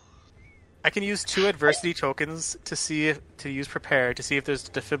jail? I can use 2 adversity tokens to use prepare to see if there's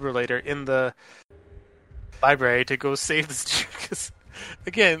a defibrillator in the library to go save this dude. Because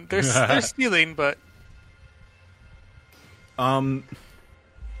again, they're stealing, but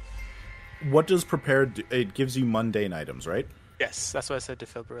What does prepared do? It gives you mundane items, right? yes, that's why I said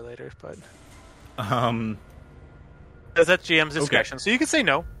defibrillator. But Um, that's at GM's discretion, so you can say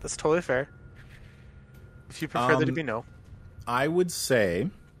no. That's totally fair. If you prefer there to be no. I would say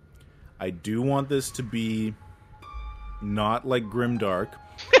I do want this to be not like Grimdark.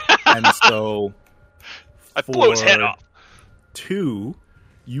 And so I blow his head for off. 2,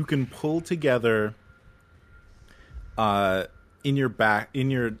 you can pull together in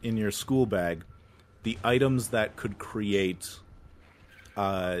your school bag the items that could create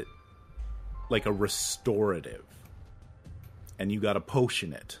like a restorative. And you got to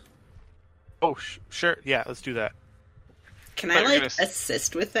potion it. Oh, sure. Yeah, let's do that. Can Thought I you were like gonna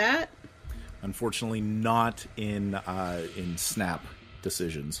assist with that? Unfortunately, not in snap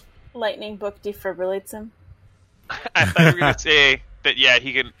decisions. Lightning book defibrillates him. I thought you were going to say that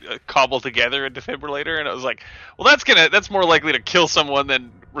he can cobble together a defibrillator, and I was like, well, that's more likely to kill someone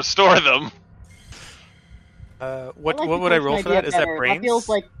than restore them. What I like the would I potion roll for that? idea Is that better. brains? That feels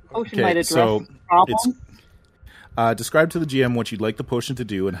like potion Okay, might address so the problem. Describe to the GM what you'd like the potion to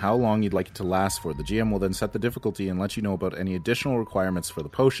do and how long you'd like it to last for. The GM will then set the difficulty and let you know about any additional requirements for the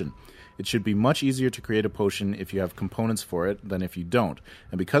potion. It should be much easier to create a potion if you have components for it than if you don't.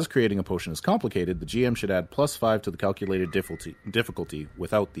 And because creating a potion is complicated, the GM should add +5 to the calculated difficulty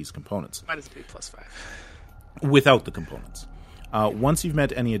without these components. Might as well be +5. Without the components. Once you've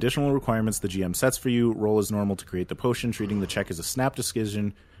met any additional requirements the GM sets for you, roll as normal to create the potion, treating the check as a snap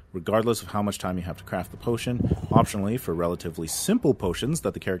decision, regardless of how much time you have to craft the potion. Optionally, for relatively simple potions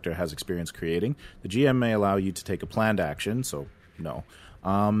that the character has experience creating, the GM may allow you to take a planned action, so no.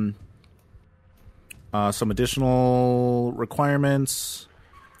 Some additional requirements.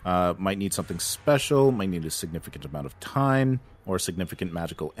 Might need something special, might need a significant amount of time, or significant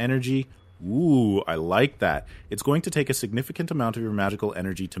magical energy. Ooh, I like that. It's going to take a significant amount of your magical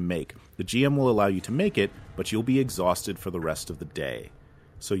energy to make. The GM will allow you to make it, but you'll be exhausted for the rest of the day.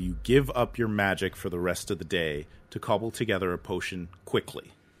 So you give up your magic for the rest of the day to cobble together a potion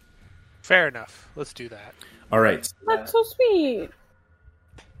quickly. Fair enough. Let's do that. All right. That's so sweet.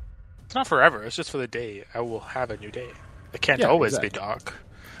 It's not forever. It's just for the day. I will have a new day. It can't Yeah, always exactly. be dark.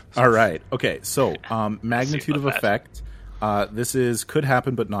 All right. Okay, so magnitude of about that. effect. This could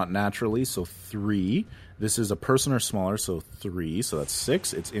happen, but not naturally, so 3. This is a person or smaller, so 3. So that's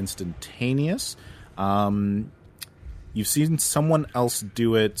 6. It's instantaneous. You've seen someone else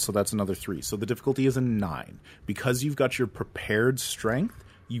do it, so that's another 3. So the difficulty is a 9. Because you've got your prepared strength,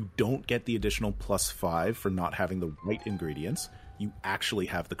 you don't get the additional +5 for not having the right ingredients. You actually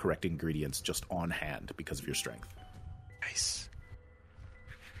have the correct ingredients just on hand because of your strength. Nice.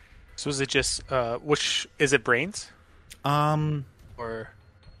 So is it just which is it brains or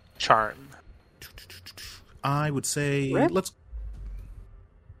charm? I would say Grit? let's.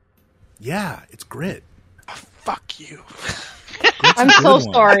 Yeah, it's grit. Oh, fuck you. Grit's a I'm good so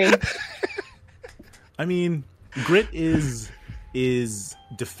one. sorry. I mean, grit is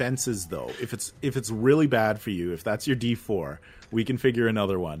defenses though. If it's really bad for you, if that's your D4, we can figure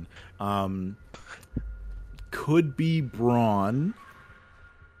another one. Could be brawn.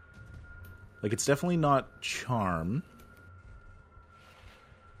 Like, it's definitely not charm.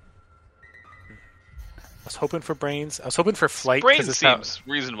 I was hoping for brains. I was hoping for flight Brain because seems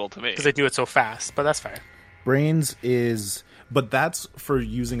reasonable to me. they do it so fast, but that's fair. Brains is... But that's for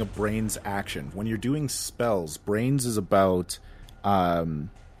using a brains action. When you're doing spells, brains is about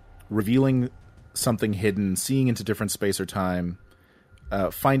revealing something hidden, seeing into different space or time,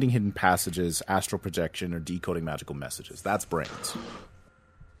 finding hidden passages, astral projection, or decoding magical messages. That's brains.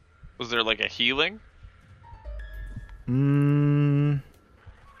 Was there like a healing? Are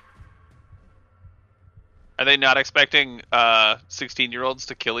they not expecting 16-year-olds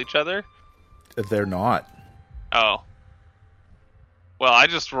to kill each other? They're not. Oh. Well, I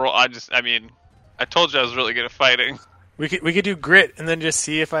told you I was really good at fighting. We could do grit and then just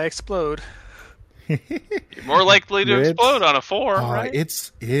see if I explode. You're more likely to Grit? explode on a 4, right?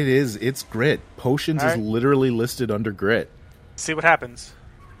 It's grit. Potions All is right. literally listed under grit. See what happens.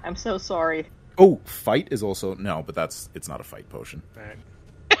 I'm so sorry. Oh, fight is also... No, but it's not a fight potion. All right.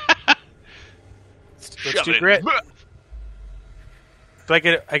 Let's Shove do it. grit. So I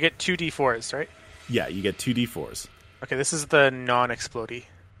get 2 d4s, right? Yeah, you get 2 D4s. Okay, this is the non-explodey.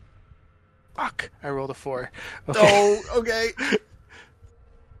 Fuck! I rolled a 4. Okay. Oh, okay.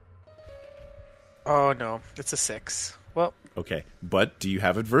 Oh no, it's a 6. Well, Okay, but do you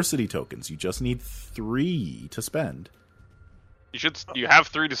have adversity tokens? You just need 3 to spend. You have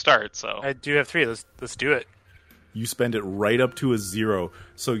 3 to start, so I do have 3. Let's do it. You spend it right up to a 0,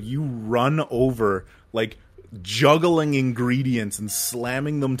 so you run over, like, juggling ingredients and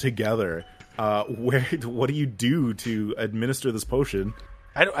slamming them together. What do you do to administer this potion?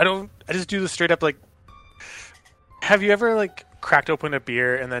 I just do this straight up like. Have you ever like cracked open a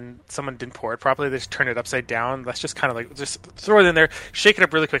beer and then someone didn't pour it properly? They just turn it upside down. That's just kind of like just throw it in there, shake it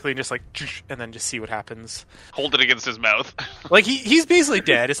up really quickly, and just like, and then just see what happens. hold it against his mouth. Like he's basically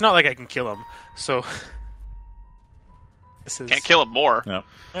dead. It's not like I can kill him. So this is Can't kill him more. No.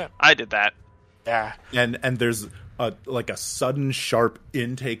 I did that. Yeah. And there's a sudden sharp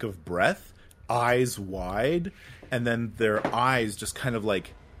intake of breath, eyes wide, and then their eyes just kind of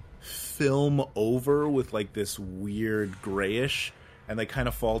like film over with like this weird grayish, and they kind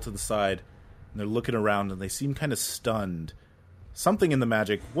of fall to the side, and they're looking around and they seem kind of stunned. Something in the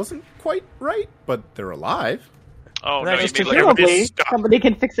magic wasn't quite right, but they're alive. Oh That no, just you mean took like, Presumably, somebody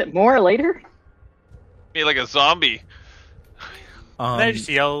can fix it more later. a zombie. And I just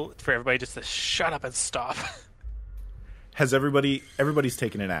yell for everybody just to shut up and stop. Has everybody's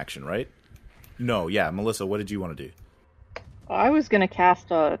taken an action, right? No, yeah. Melissa, what did you want to do? I was going to cast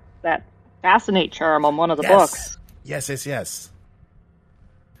that Fascinate charm on one of the books. Yes.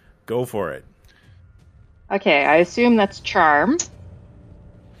 Go for it. Okay, I assume that's charm.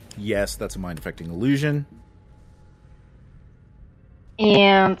 Yes, that's a mind-affecting illusion.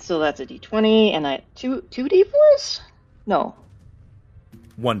 And so that's a d20, and two d4s? No,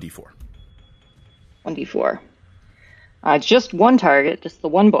 1d4. 1d4. It's just one target, just the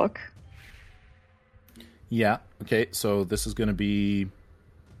one book. Yeah, okay, so this is going to be...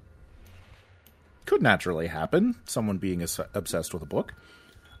 Could naturally happen, someone being obsessed with a book.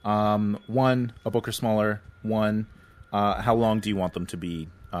 1, a book or smaller. 1, how long do you want them to be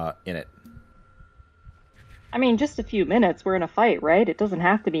in it? I mean, just a few minutes. We're in a fight, right? It doesn't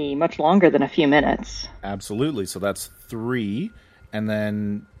have to be much longer than a few minutes. Absolutely, so that's 3, and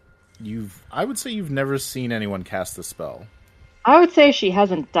then I would say you've never seen anyone cast the spell. I would say she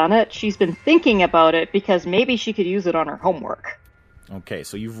hasn't done it. She's been thinking about it because maybe she could use it on her homework. Okay,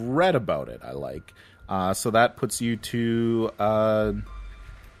 so you've read about it, I like. So that puts you to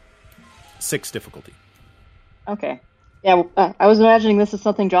 6 difficulty. Okay. Yeah, I was imagining this is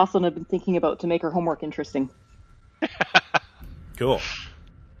something Jocelyn had been thinking about to make her homework interesting. Cool.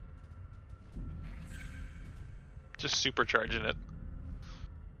 Just supercharging it.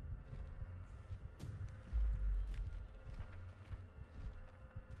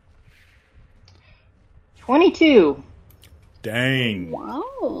 $22. Dang.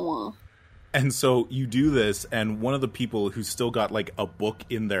 Wow. And so you do this, and one of the people who's still got like a book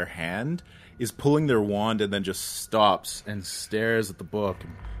in their hand is pulling their wand and then just stops and stares at the book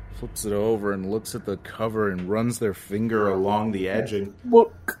and flips it over and looks at the cover and runs their finger along the edging.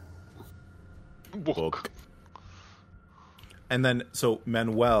 Book. And then, so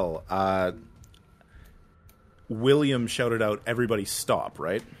Manuel, William shouted out, "Everybody stop,"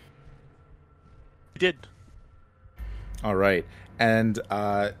 right? I did. All right. And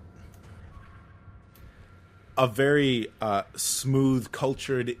a very smooth,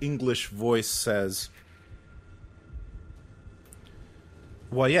 cultured English voice says,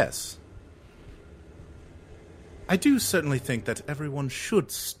 "Why, yes. I do certainly think that everyone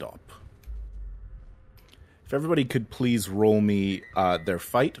should stop. If everybody could please roll me their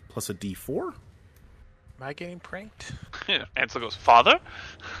fight plus a d4. Am I getting pranked? Ansel goes, "Father?"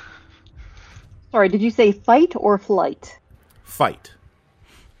 Sorry, did you say fight or flight? Fight.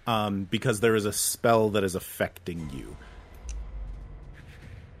 Because there is a spell that is affecting you.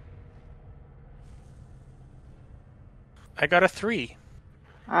 I got a 3.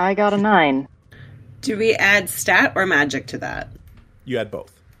 I got a 9. Do we add stat or magic to that? You had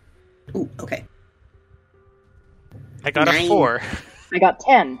both. Ooh, okay. I got 9. a 4. I got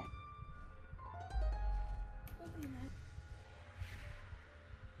 10.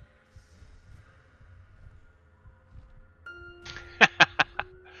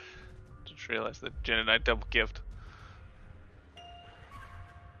 Just realized that Jen and I double gift.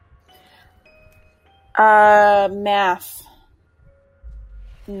 Math.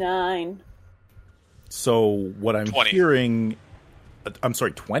 9. So what I'm 20. hearing... I'm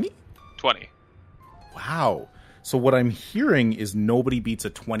sorry, 20? 20. Wow. So what I'm hearing is nobody beats a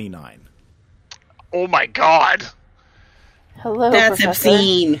 29. Oh my god! Hello, That's Professor.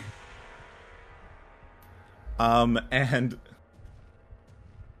 obscene. And...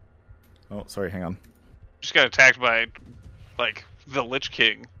 Oh, sorry, hang on. Just got attacked by, like, the Lich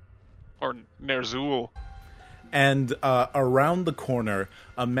King. Or Ner'zhul. And around the corner,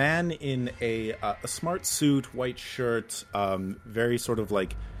 a man in a smart suit, white shirt, very sort of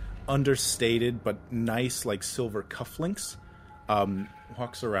like understated but nice, like silver cufflinks,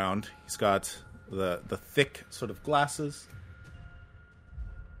 walks around. He's got the thick sort of glasses.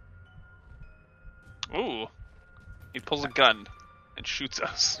 Ooh. He pulls a gun and shoots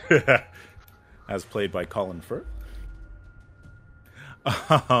us. As played by Colin Firth.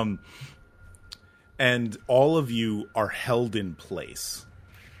 And all of you are held in place.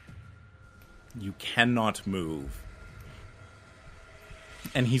 You cannot move.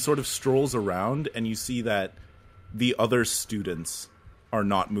 And he sort of strolls around, and you see that the other students are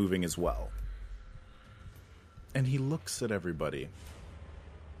not moving as well. And he looks at everybody.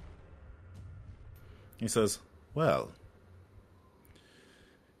 He says, "Well,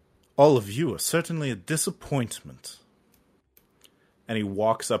 all of you are certainly a disappointment." And he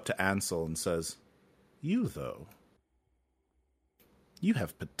walks up to Ansel and says, "You, though, you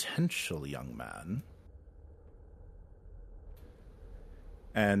have potential, young man.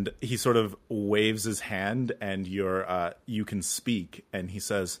 And he sort of waves his hand, and you can speak. And he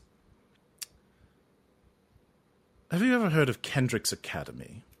says, "Have you ever heard of Kendrick's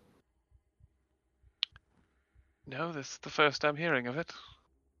Academy?" No, this is the first I'm hearing of it.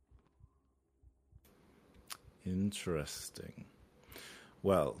 Interesting.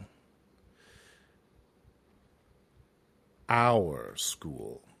 Well, our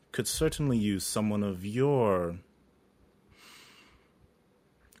school could certainly use someone of your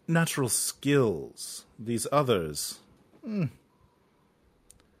natural skills. These others,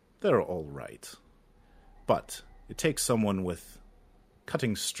 they're all right. But it takes someone with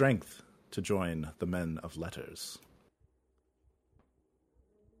cutting strength to join the men of letters.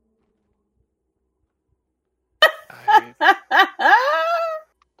 I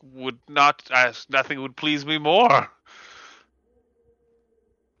would not. Nothing would please me more.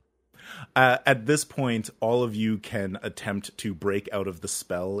 At this point, all of you can attempt to break out of the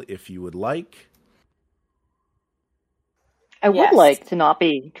spell if you would like. I would Yes. like to not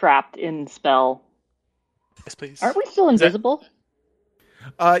be trapped in spell. Yes, please. Aren't we still invisible?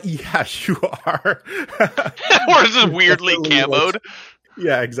 Yeah, you are. Or is it weirdly Definitely camoed?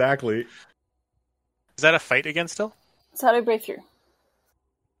 Yeah, exactly. Is that a fight again still? So how do I break through?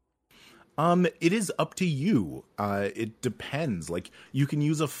 It is up to you. It depends. Like, you can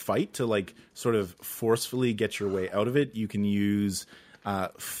use a fight to, like, sort of forcefully get your way out of it. You can use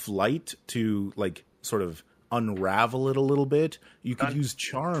flight to, like, sort of unravel it a little bit. You could use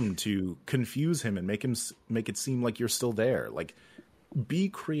charm to confuse him and make it seem like you're still there. Like, be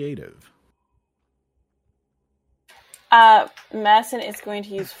creative. Madison is going to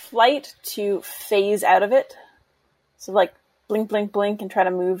use flight to phase out of it. So, like, blink, blink, blink, and try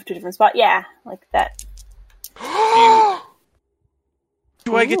to move to a different spot. Yeah, like that.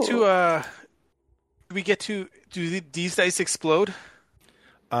 Do I get to, do these dice explode?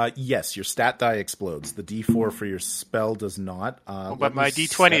 Yes, your stat die explodes. The D4 for your spell does not. But my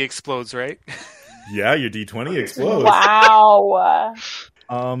D20 explodes, right? Yeah, your D20 explodes. Wow.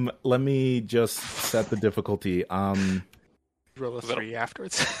 Let me just set the difficulty. Roll a 3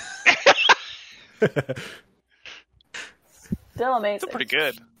 afterwards. Still amazing. It's pretty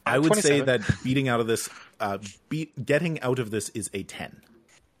good. I would 27. say that beating out of this, getting out of this is a 10.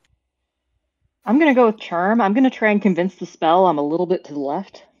 I'm gonna go with charm. I'm gonna try and convince the spell I'm a little bit to the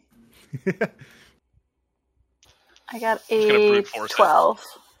left. I got gonna a brute force it. 12.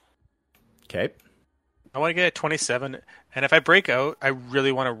 Okay. I want to get a 27, and if I break out, I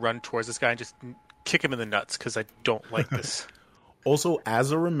really want to run towards this guy and just kick him in the nuts, because I don't like this. Also,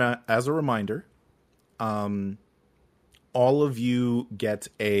 as a reminder, all of you get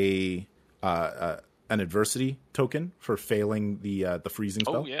an adversity token for failing the freezing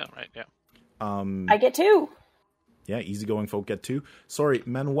spell. Oh yeah, right, yeah. I get 2. Yeah, easygoing folk get 2. Sorry,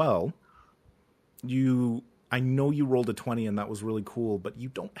 Manuel, I know you rolled a 20 and that was really cool, but you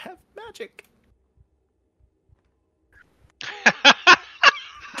don't have magic.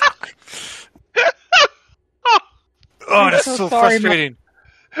 Oh, that's so so sorry, frustrating.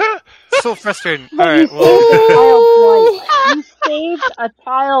 So frustrating. All But right, you well, saved a child's life. You saved a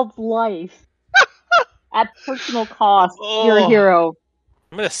child's life at personal cost. You're a hero.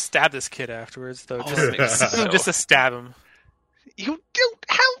 I'm going to stab this kid afterwards, though. Oh, that makes Just, so- just to stab him. You don't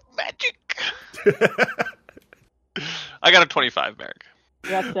have magic. I got a 25, Merrick.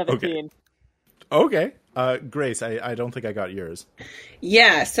 You're at 17. Okay. Grace, I don't think I got yours.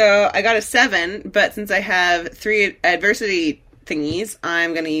 Yeah, so I got a 7, but since I have 3 adversity thingies,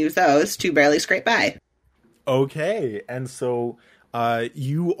 I'm going to use those to barely scrape by. Okay, and so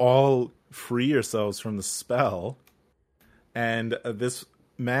you all free yourselves from the spell, and this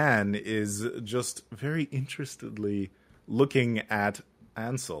man is just very interestedly looking at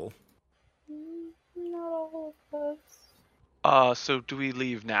Ansel. So do we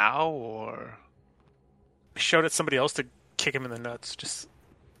leave now, or... Shout at somebody else to kick him in the nuts. Just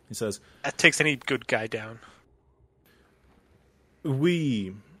He says, that takes any good guy down.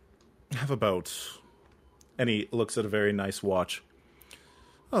 "We have about..." And he looks at a very nice watch.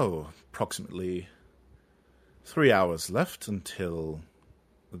 Approximately 3 hours left until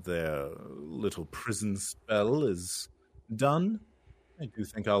their little prison spell is done. I do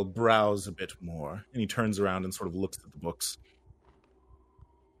think I'll browse a bit more. And he turns around and sort of looks at the books.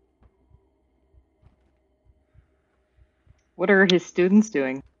 What are his students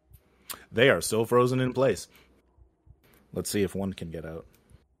doing? They are still frozen in place. Let's see if one can get out.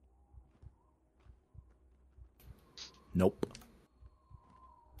 Nope.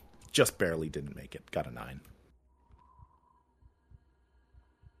 Just barely didn't make it. Got a 9.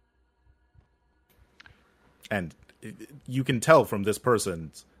 And you can tell from this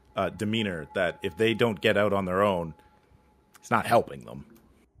person's demeanor that if they don't get out on their own, it's not helping them.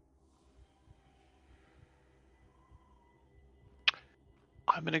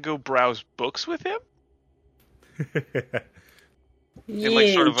 I'm gonna go browse books with him. You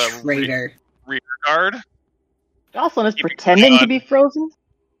like, sort of a traitor. Rear guard. Jocelyn is Keep an pretending eye to on- be frozen.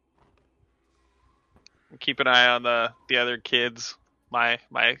 Keep an eye on the other kids, my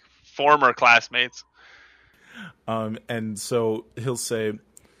former classmates. And so he'll say,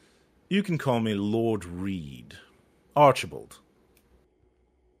 "You can call me Lord Reed. Archibald."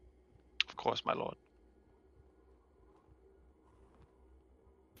 Of course, my lord.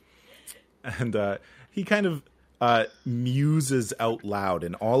 And he kind of muses out loud,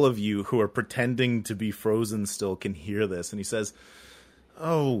 and all of you who are pretending to be frozen still can hear this. And he says,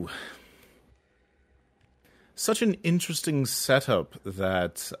 "Oh, such an interesting setup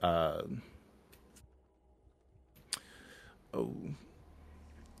that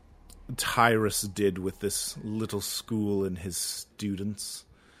Tyrus did with this little school and his students.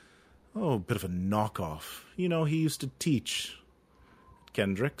 Oh, a bit of a knockoff. You know, he used to teach at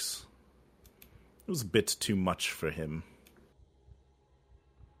Kendrick's. It was a bit too much for him."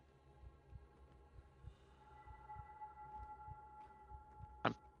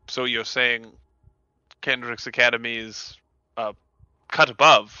 So you're saying Kendrick's Academy is cut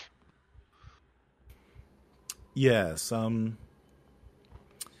above? Yes,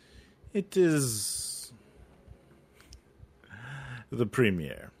 it is the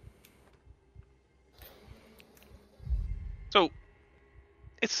premiere. So,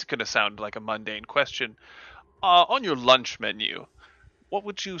 it's going to sound like a mundane question. On your lunch menu, what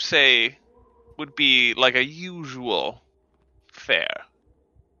would you say would be like a usual fare?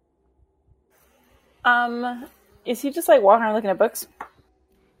 Is he just like walking around looking at books?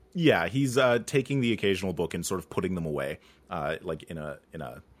 Yeah, he's taking the occasional book and sort of putting them away, like in a.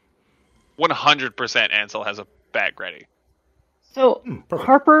 100% Ansel has a bag ready. So perfect.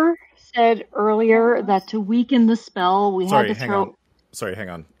 Harper said earlier that to weaken the spell, we had to throw. Hang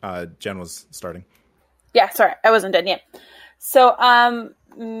on. Jen was starting. Yeah, sorry, I wasn't done yet. So,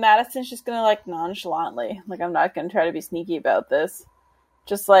 Madison's just gonna like nonchalantly, like I'm not gonna try to be sneaky about this,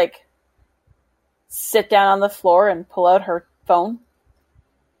 just like sit down on the floor and pull out her phone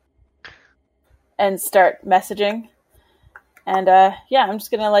and start messaging. And yeah, I'm just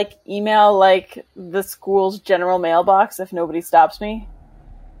gonna like email like the school's general mailbox if nobody stops me.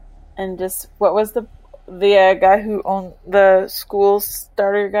 And just what was the guy who owned the school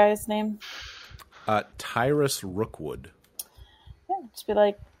starter guy's name? Tyrus Rookwood. Yeah, just be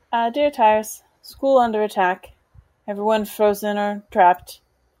like, "Dear Tyrus, school under attack. Everyone frozen or trapped.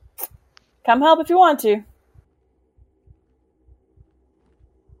 Come help if you want to."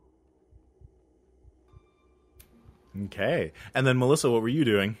 Okay. And then, Melissa, what were you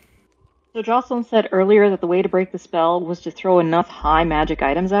doing? So Jocelyn said earlier that the way to break the spell was to throw enough high magic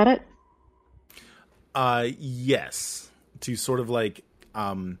items at it. Yes. To sort of like,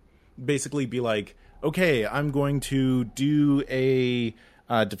 basically be like, okay, I'm going to do a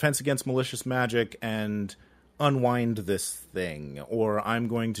defense against malicious magic and unwind this thing. Or I'm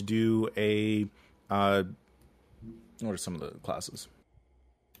going to do a, what are some of the classes?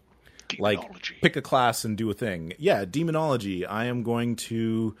 Like, pick a class and do a thing. Yeah, demonology. I am going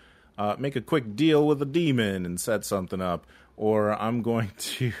to make a quick deal with a demon and set something up. Or I'm going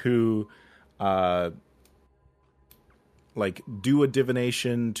to, like, do a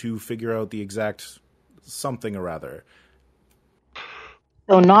divination to figure out the exact something or other.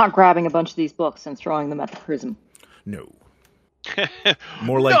 So not grabbing a bunch of these books and throwing them at the prism. No.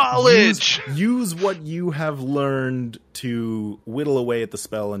 More like knowledge. Use what you have learned to whittle away at the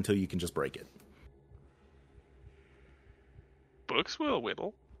spell until you can just break it. Books will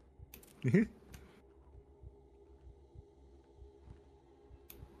whittle.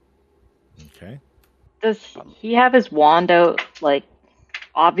 Okay. Does he have his wand out, like,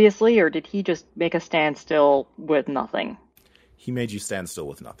 obviously, or did he just make a standstill with nothing? He made you stand still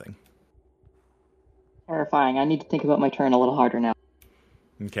with nothing. Terrifying. I need to think about my turn a little harder now.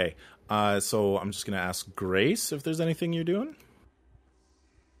 Okay. So I'm just going to ask Grace if there's anything you're doing.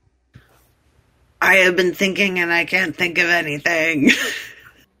 I have been thinking and I can't think of anything.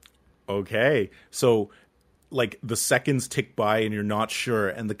 Okay. So, like, the seconds tick by and you're not sure,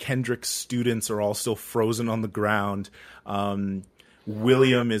 and the Kendrick students are all still frozen on the ground.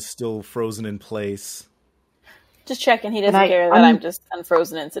 William is still frozen in place. Just checking he doesn't care that I'm just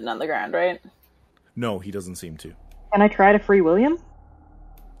unfrozen and sitting on the ground, right? No, he doesn't seem to. Can I try to free William?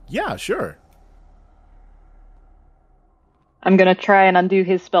 Yeah, sure. I'm gonna try and undo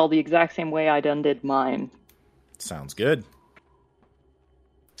his spell the exact same way I done did mine. Sounds good.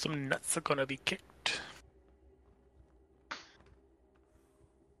 Some nuts are gonna be kicked.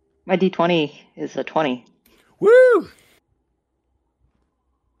 My D20 is a 20. Woo!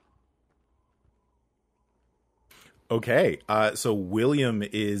 Okay, so William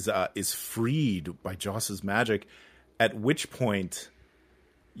is freed by Joss's magic, at which point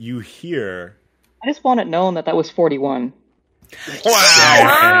you hear... I just want it known that was 41.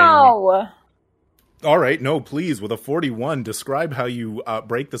 Wow! All right, no, please, with a 41, describe how you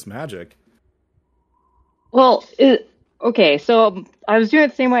break this magic. Well, okay, so I was doing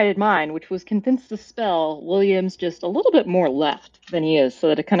it the same way I did mine, which was condense the spell William's just a little bit more left than he is, so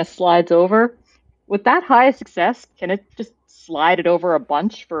that it kind of slides over. With that high a success, can it just slide it over a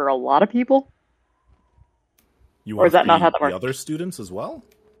bunch for a lot of people? Or is that not how that works? The other students as well?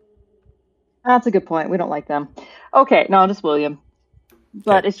 That's a good point. We don't like them. Okay, no, just William.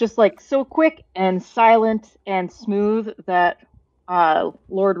 But Okay. it's just like so quick and silent and smooth that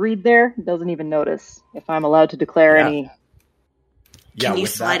Lord Reed there doesn't even notice. If I'm allowed to declare Yeah. any... Can you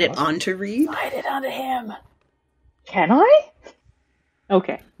with that slide it much- onto Reed? Slide it onto him. Can I?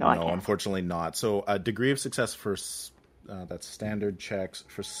 Okay, no, I No, can't. unfortunately not. So, degree of success for that's standard checks.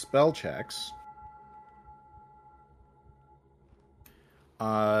 For spell checks,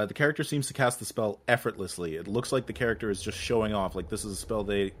 the character seems to cast the spell effortlessly. It looks like the character is just showing off, like this is a spell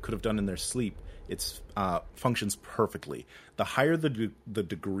they could have done in their sleep. It functions perfectly. The higher the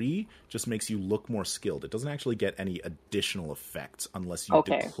degree, just makes you look more skilled. It doesn't actually get any additional effects unless you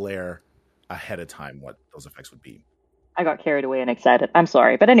Okay. declare ahead of time what those effects would be. I got carried away and excited. I'm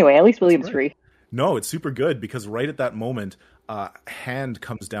sorry. But anyway, at least William's right. free. No, it's super good because right at that moment, a hand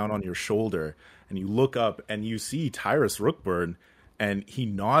comes down on your shoulder and you look up and you see Tyrus Rookburn, and he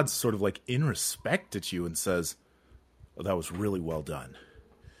nods sort of like in respect at you and says, "Oh, that was really well done.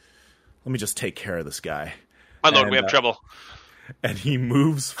 Let me just take care of this guy." My lord, And, we have trouble. And he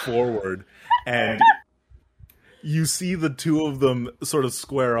moves forward and you see the two of them sort of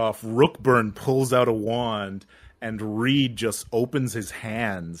square off. Rookburn pulls out a wand and Reed just opens his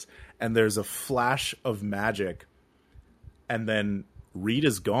hands and there's a flash of magic. And then Reed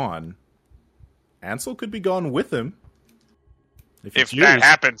is gone. Ansel could be gone with him. If it's that yours.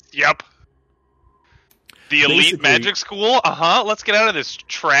 happens, yep. The elite Basically- magic school? Uh-huh. Let's get out of this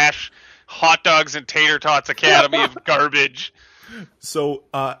trash hot dogs and tater tots academy of garbage. So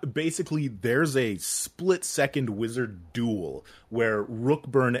basically, there's a split-second wizard duel where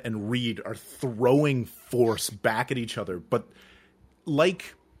Rookburn and Reed are throwing force back at each other. But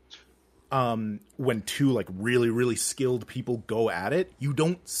like when two like really, really skilled people go at it, you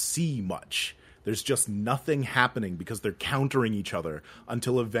don't see much. There's just nothing happening because they're countering each other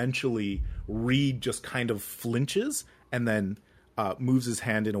until eventually Reed just kind of flinches and then moves his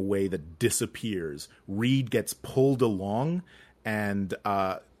hand in a way that disappears. Reed gets pulled along, and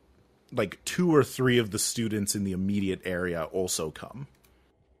like 2 or 3 of the students in the immediate area also come.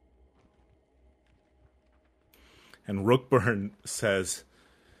 And Rookburn says,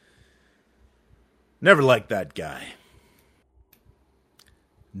 "Never liked that guy.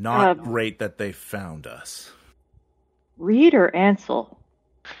 Not great that they found us." Reed or Ansel?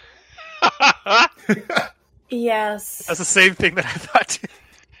 Yes. That's the same thing that I thought.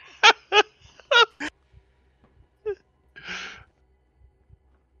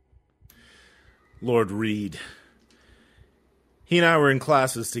 Lord Reed. He and I were in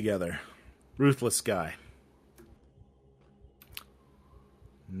classes together. Ruthless guy.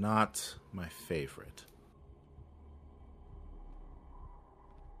 Not my favorite.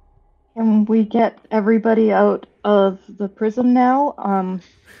 Can we get everybody out of the prison now?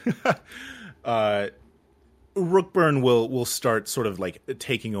 Rookburn will start sort of like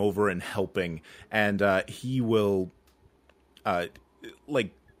taking over and helping, and he will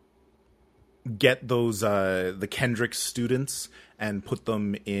like get those the Kendrick students and put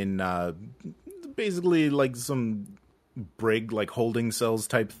them in basically like some brig like holding cells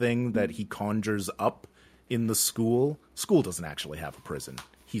type thing that he conjures up in the school. School doesn't actually have a prison.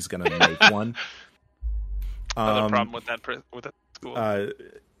 He's gonna make one. Another problem with that school.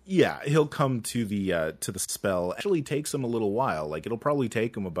 Yeah, he'll come to the spell. Actually, takes him a little while. Like it'll probably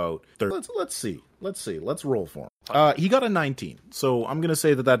take him about. Let's see. Let's roll for him. He got a 19, so I'm gonna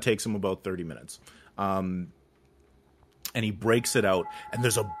say that takes him about 30 minutes. And he breaks it out, and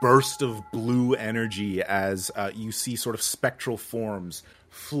there's a burst of blue energy as you see sort of spectral forms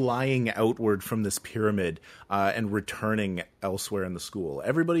flying outward from this pyramid and returning elsewhere in the school.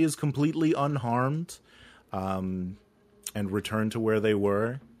 Everybody is completely unharmed and returned to where they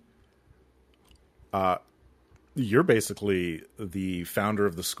were. You're basically the founder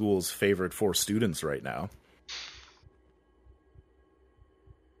of the school's favorite 4 students right now.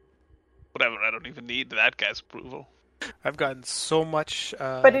 Whatever, I don't even need that guy's approval. I've gotten so much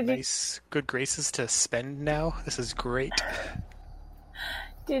But did he- nice, good graces to spend now. This is great.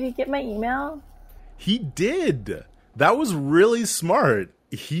 Did he get my email? He did. That was really smart.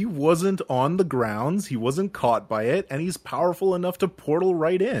 He wasn't on the grounds, he wasn't caught by it, and he's powerful enough to portal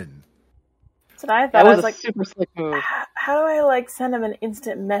right in. So I thought That I was was a like, super slick move. how do I like send him an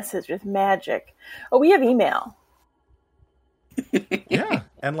instant message with magic? Oh, we have email. Yeah,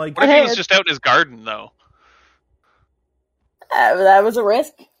 and like What if he Hey, was just out in his garden, though? That was a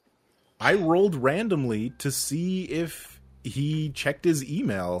risk. I rolled randomly to see if he checked his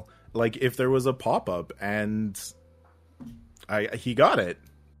email, like if there was a pop-up, and he got it.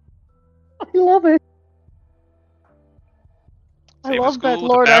 I love it. I Save a love school that with the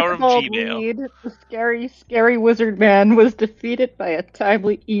Lord power of Archibald Gmail. Reed, the scary, scary wizard man, was defeated by a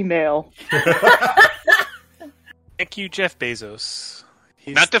timely email. Thank you, Jeff Bezos.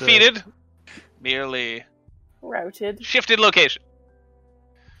 He's Not the- defeated, merely Routed. shifted location.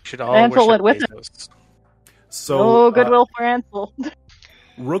 Should all Ansel worship went with it. Bezos. So Oh, goodwill for Ansel.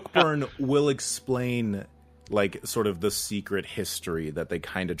 Rookburn will explain, like, sort of the secret history that they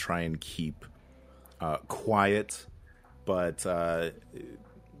kind of try and keep quiet, but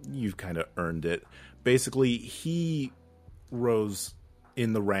you've kind of earned it. Basically, he rose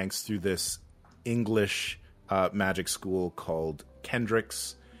in the ranks through this English magic school called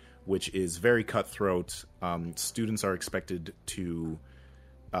Kendrick's, which is very cutthroat. Students are expected to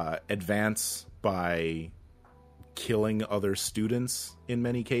advance by killing other students in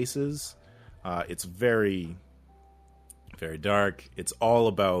many cases. It's very, very dark. It's all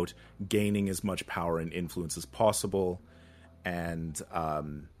about gaining as much power and influence as possible. And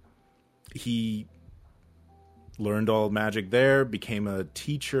he learned all magic there, became a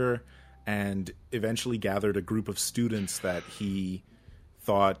teacher, and eventually gathered a group of students that he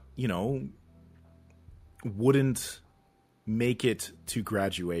thought, wouldn't make it to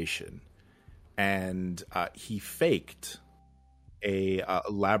graduation. And he faked a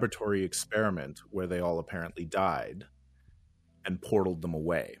laboratory experiment where they all apparently died and portaled them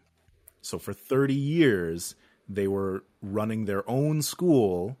away. So for 30 years, they were running their own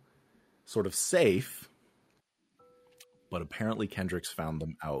school, sort of safe, but apparently Kendrick's found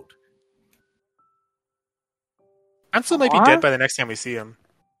them out. Ansel might be Aw. dead by the next time we see him.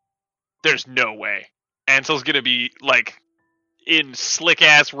 There's no way. Ansel's gonna be, like, in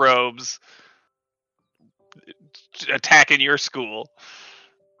slick-ass robes, attacking your school.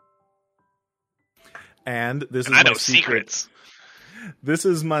 And this And is I know my secret. secrets. This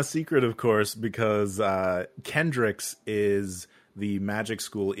is my secret, of course, because Kendrick's is the magic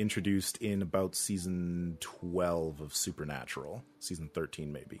school introduced in about season 12 of Supernatural. Season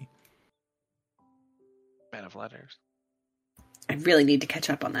 13, maybe. Man of letters. I really need to catch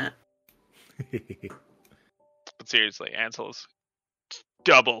up on that. But seriously, Ansel's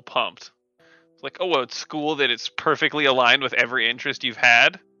double pumped. It's like, oh, a school that is perfectly aligned with every interest you've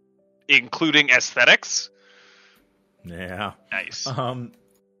had, including aesthetics? Yeah. Nice.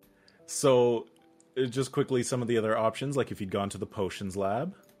 So, just quickly, some of the other options, like if you'd gone to the potions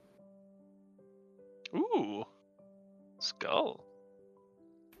lab. Ooh. Skull.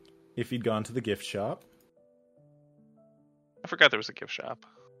 If you'd gone to the gift shop. I forgot there was a gift shop.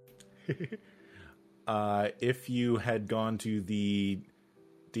 If you had gone to the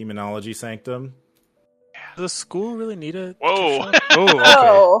demonology sanctum. Does the school really need a... Whoa. Oh, okay.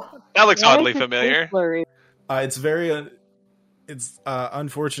 Oh, That looks Why oddly is his familiar. face blurry? It's very... It's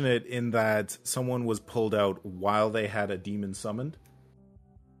unfortunate in that someone was pulled out while they had a demon summoned.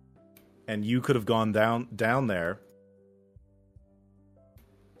 And you could have gone down there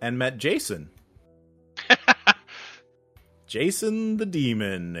and met Jason. Jason the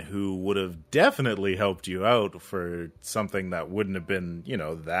demon, who would have definitely helped you out for something that wouldn't have been,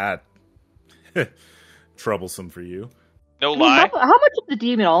 that troublesome for you. No I mean, lie. how much of the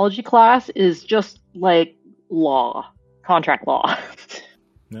demonology class is just like law, contract law?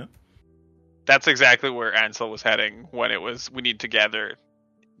 No. That's exactly where Ansel was heading when it was, we need to gather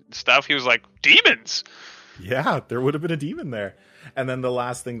stuff. He was like, demons! Yeah, there would have been a demon there. And then the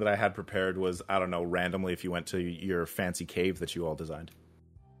last thing that I had prepared was, I don't know, randomly if you went to your fancy cave that you all designed.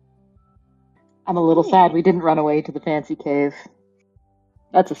 I'm a little sad we didn't run away to the fancy cave.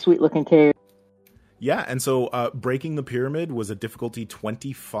 That's a sweet looking cave. Yeah, and so breaking the pyramid was a difficulty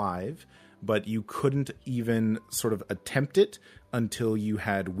 25, but you couldn't even sort of attempt it until you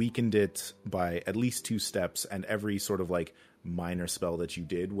had weakened it by at least 2 steps, and every sort of like minor spell that you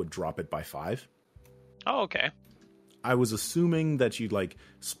did would drop it by 5. Oh, okay. I was assuming that you'd like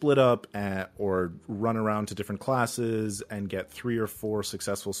split up or run around to different classes and get 3 or 4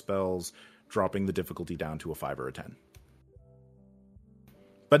 successful spells, dropping the difficulty down to a 5 or a 10.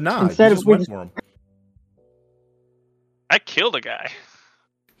 But nah, Instead you of just went for him. I killed a guy.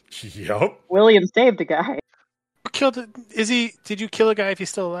 Yup. William saved a guy. Did you kill a guy if he's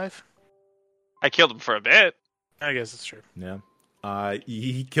still alive? I killed him for a bit. I guess it's true. Yeah.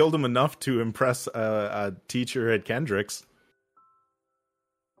 He killed him enough to impress a teacher at Kendrick's.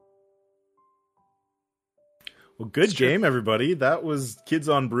 Well, good game, everybody. That was Kids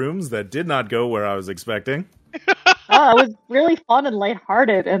on Brooms. That did not go where I was expecting. Oh, it was really fun and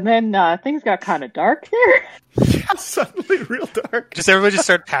lighthearted, and then things got kind of dark there. Yeah, suddenly real dark. Just everybody just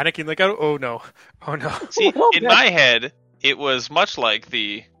started panicking, like, oh no. See, little in bit. my head, it was much like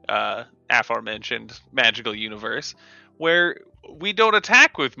the aforementioned magical universe, where we don't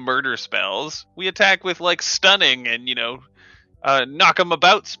attack with murder spells. We attack with, like, stunning and, knock 'em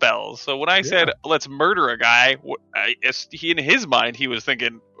about spells. So when I said, let's murder a guy, in his mind, he was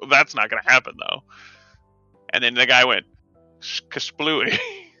thinking, that's not going to happen, though. And then the guy went, kasplooey. And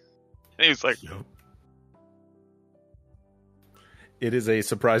he was like, Yep. It is a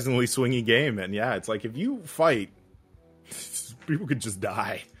surprisingly swingy game, and yeah, it's like if you fight, people could just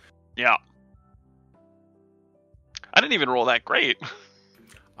die. yeah. I didn't even roll that great.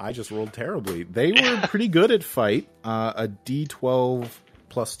 I just rolled terribly. They were pretty good at fight. A D12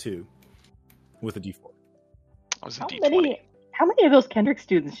 plus 2 with a D4. I was a How D20. many of those Kendrick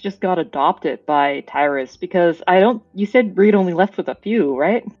students just got adopted by Tyrus? Because you said Reed only left with a few,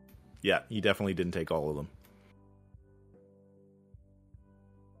 right? Yeah, he definitely didn't take all of them.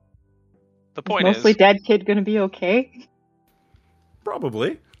 The point Mostly is, dead kid gonna be okay?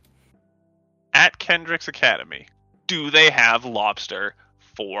 Probably. at Kendrick's Academy, do they have lobster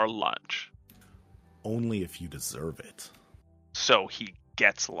for lunch? Only if you deserve it. So he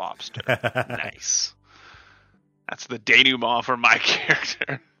gets lobster. Nice. That's the denouement for my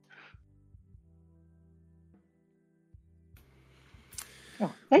character.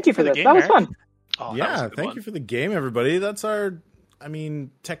 Oh, thank you for the this. game, That was Eric. fun. Oh, that was Yeah, a good thank one. you for the game, everybody. That's our,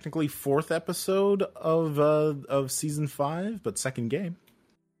 technically 4th episode of season 5, but 2nd game.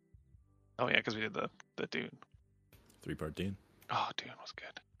 Oh yeah, because we did the Dune. 3-part Dune. Oh, Dune was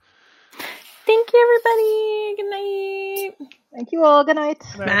good. Thank you, everybody. Good night. Thank you all. Good night.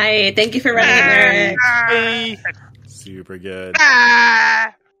 Bye. Thank you for running it, Eric. Super good.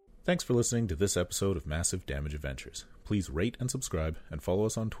 Thanks for listening to this episode of Massive Damage Adventures. Please rate and subscribe, and follow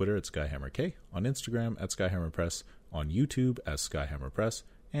us on Twitter at SkyhammerK, on Instagram at SkyhammerPress, on YouTube as SkyhammerPress,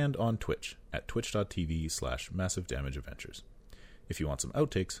 and on Twitch at twitch.tv/Massive Damage Adventures. If you want some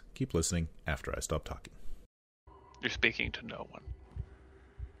outtakes, keep listening after I stop talking. You're speaking to no one.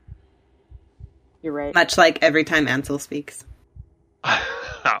 You're right. Much like every time Ansel speaks.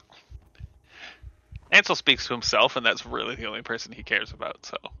 Ansel speaks to himself, and that's really the only person he cares about.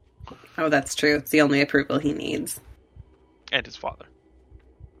 So, Oh, that's true. It's the only approval he needs. and his father.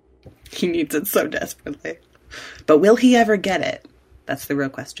 He needs it so desperately. But will he ever get it? That's the real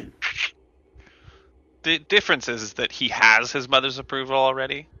question. The difference is that he has his mother's approval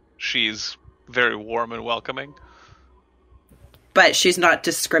already. She's very warm and welcoming. But she's not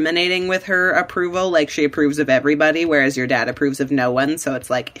discriminating with her approval. Like, she approves of everybody, whereas your dad approves of no one. So it's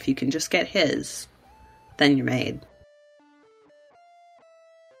like, if you can just get his, then you're made.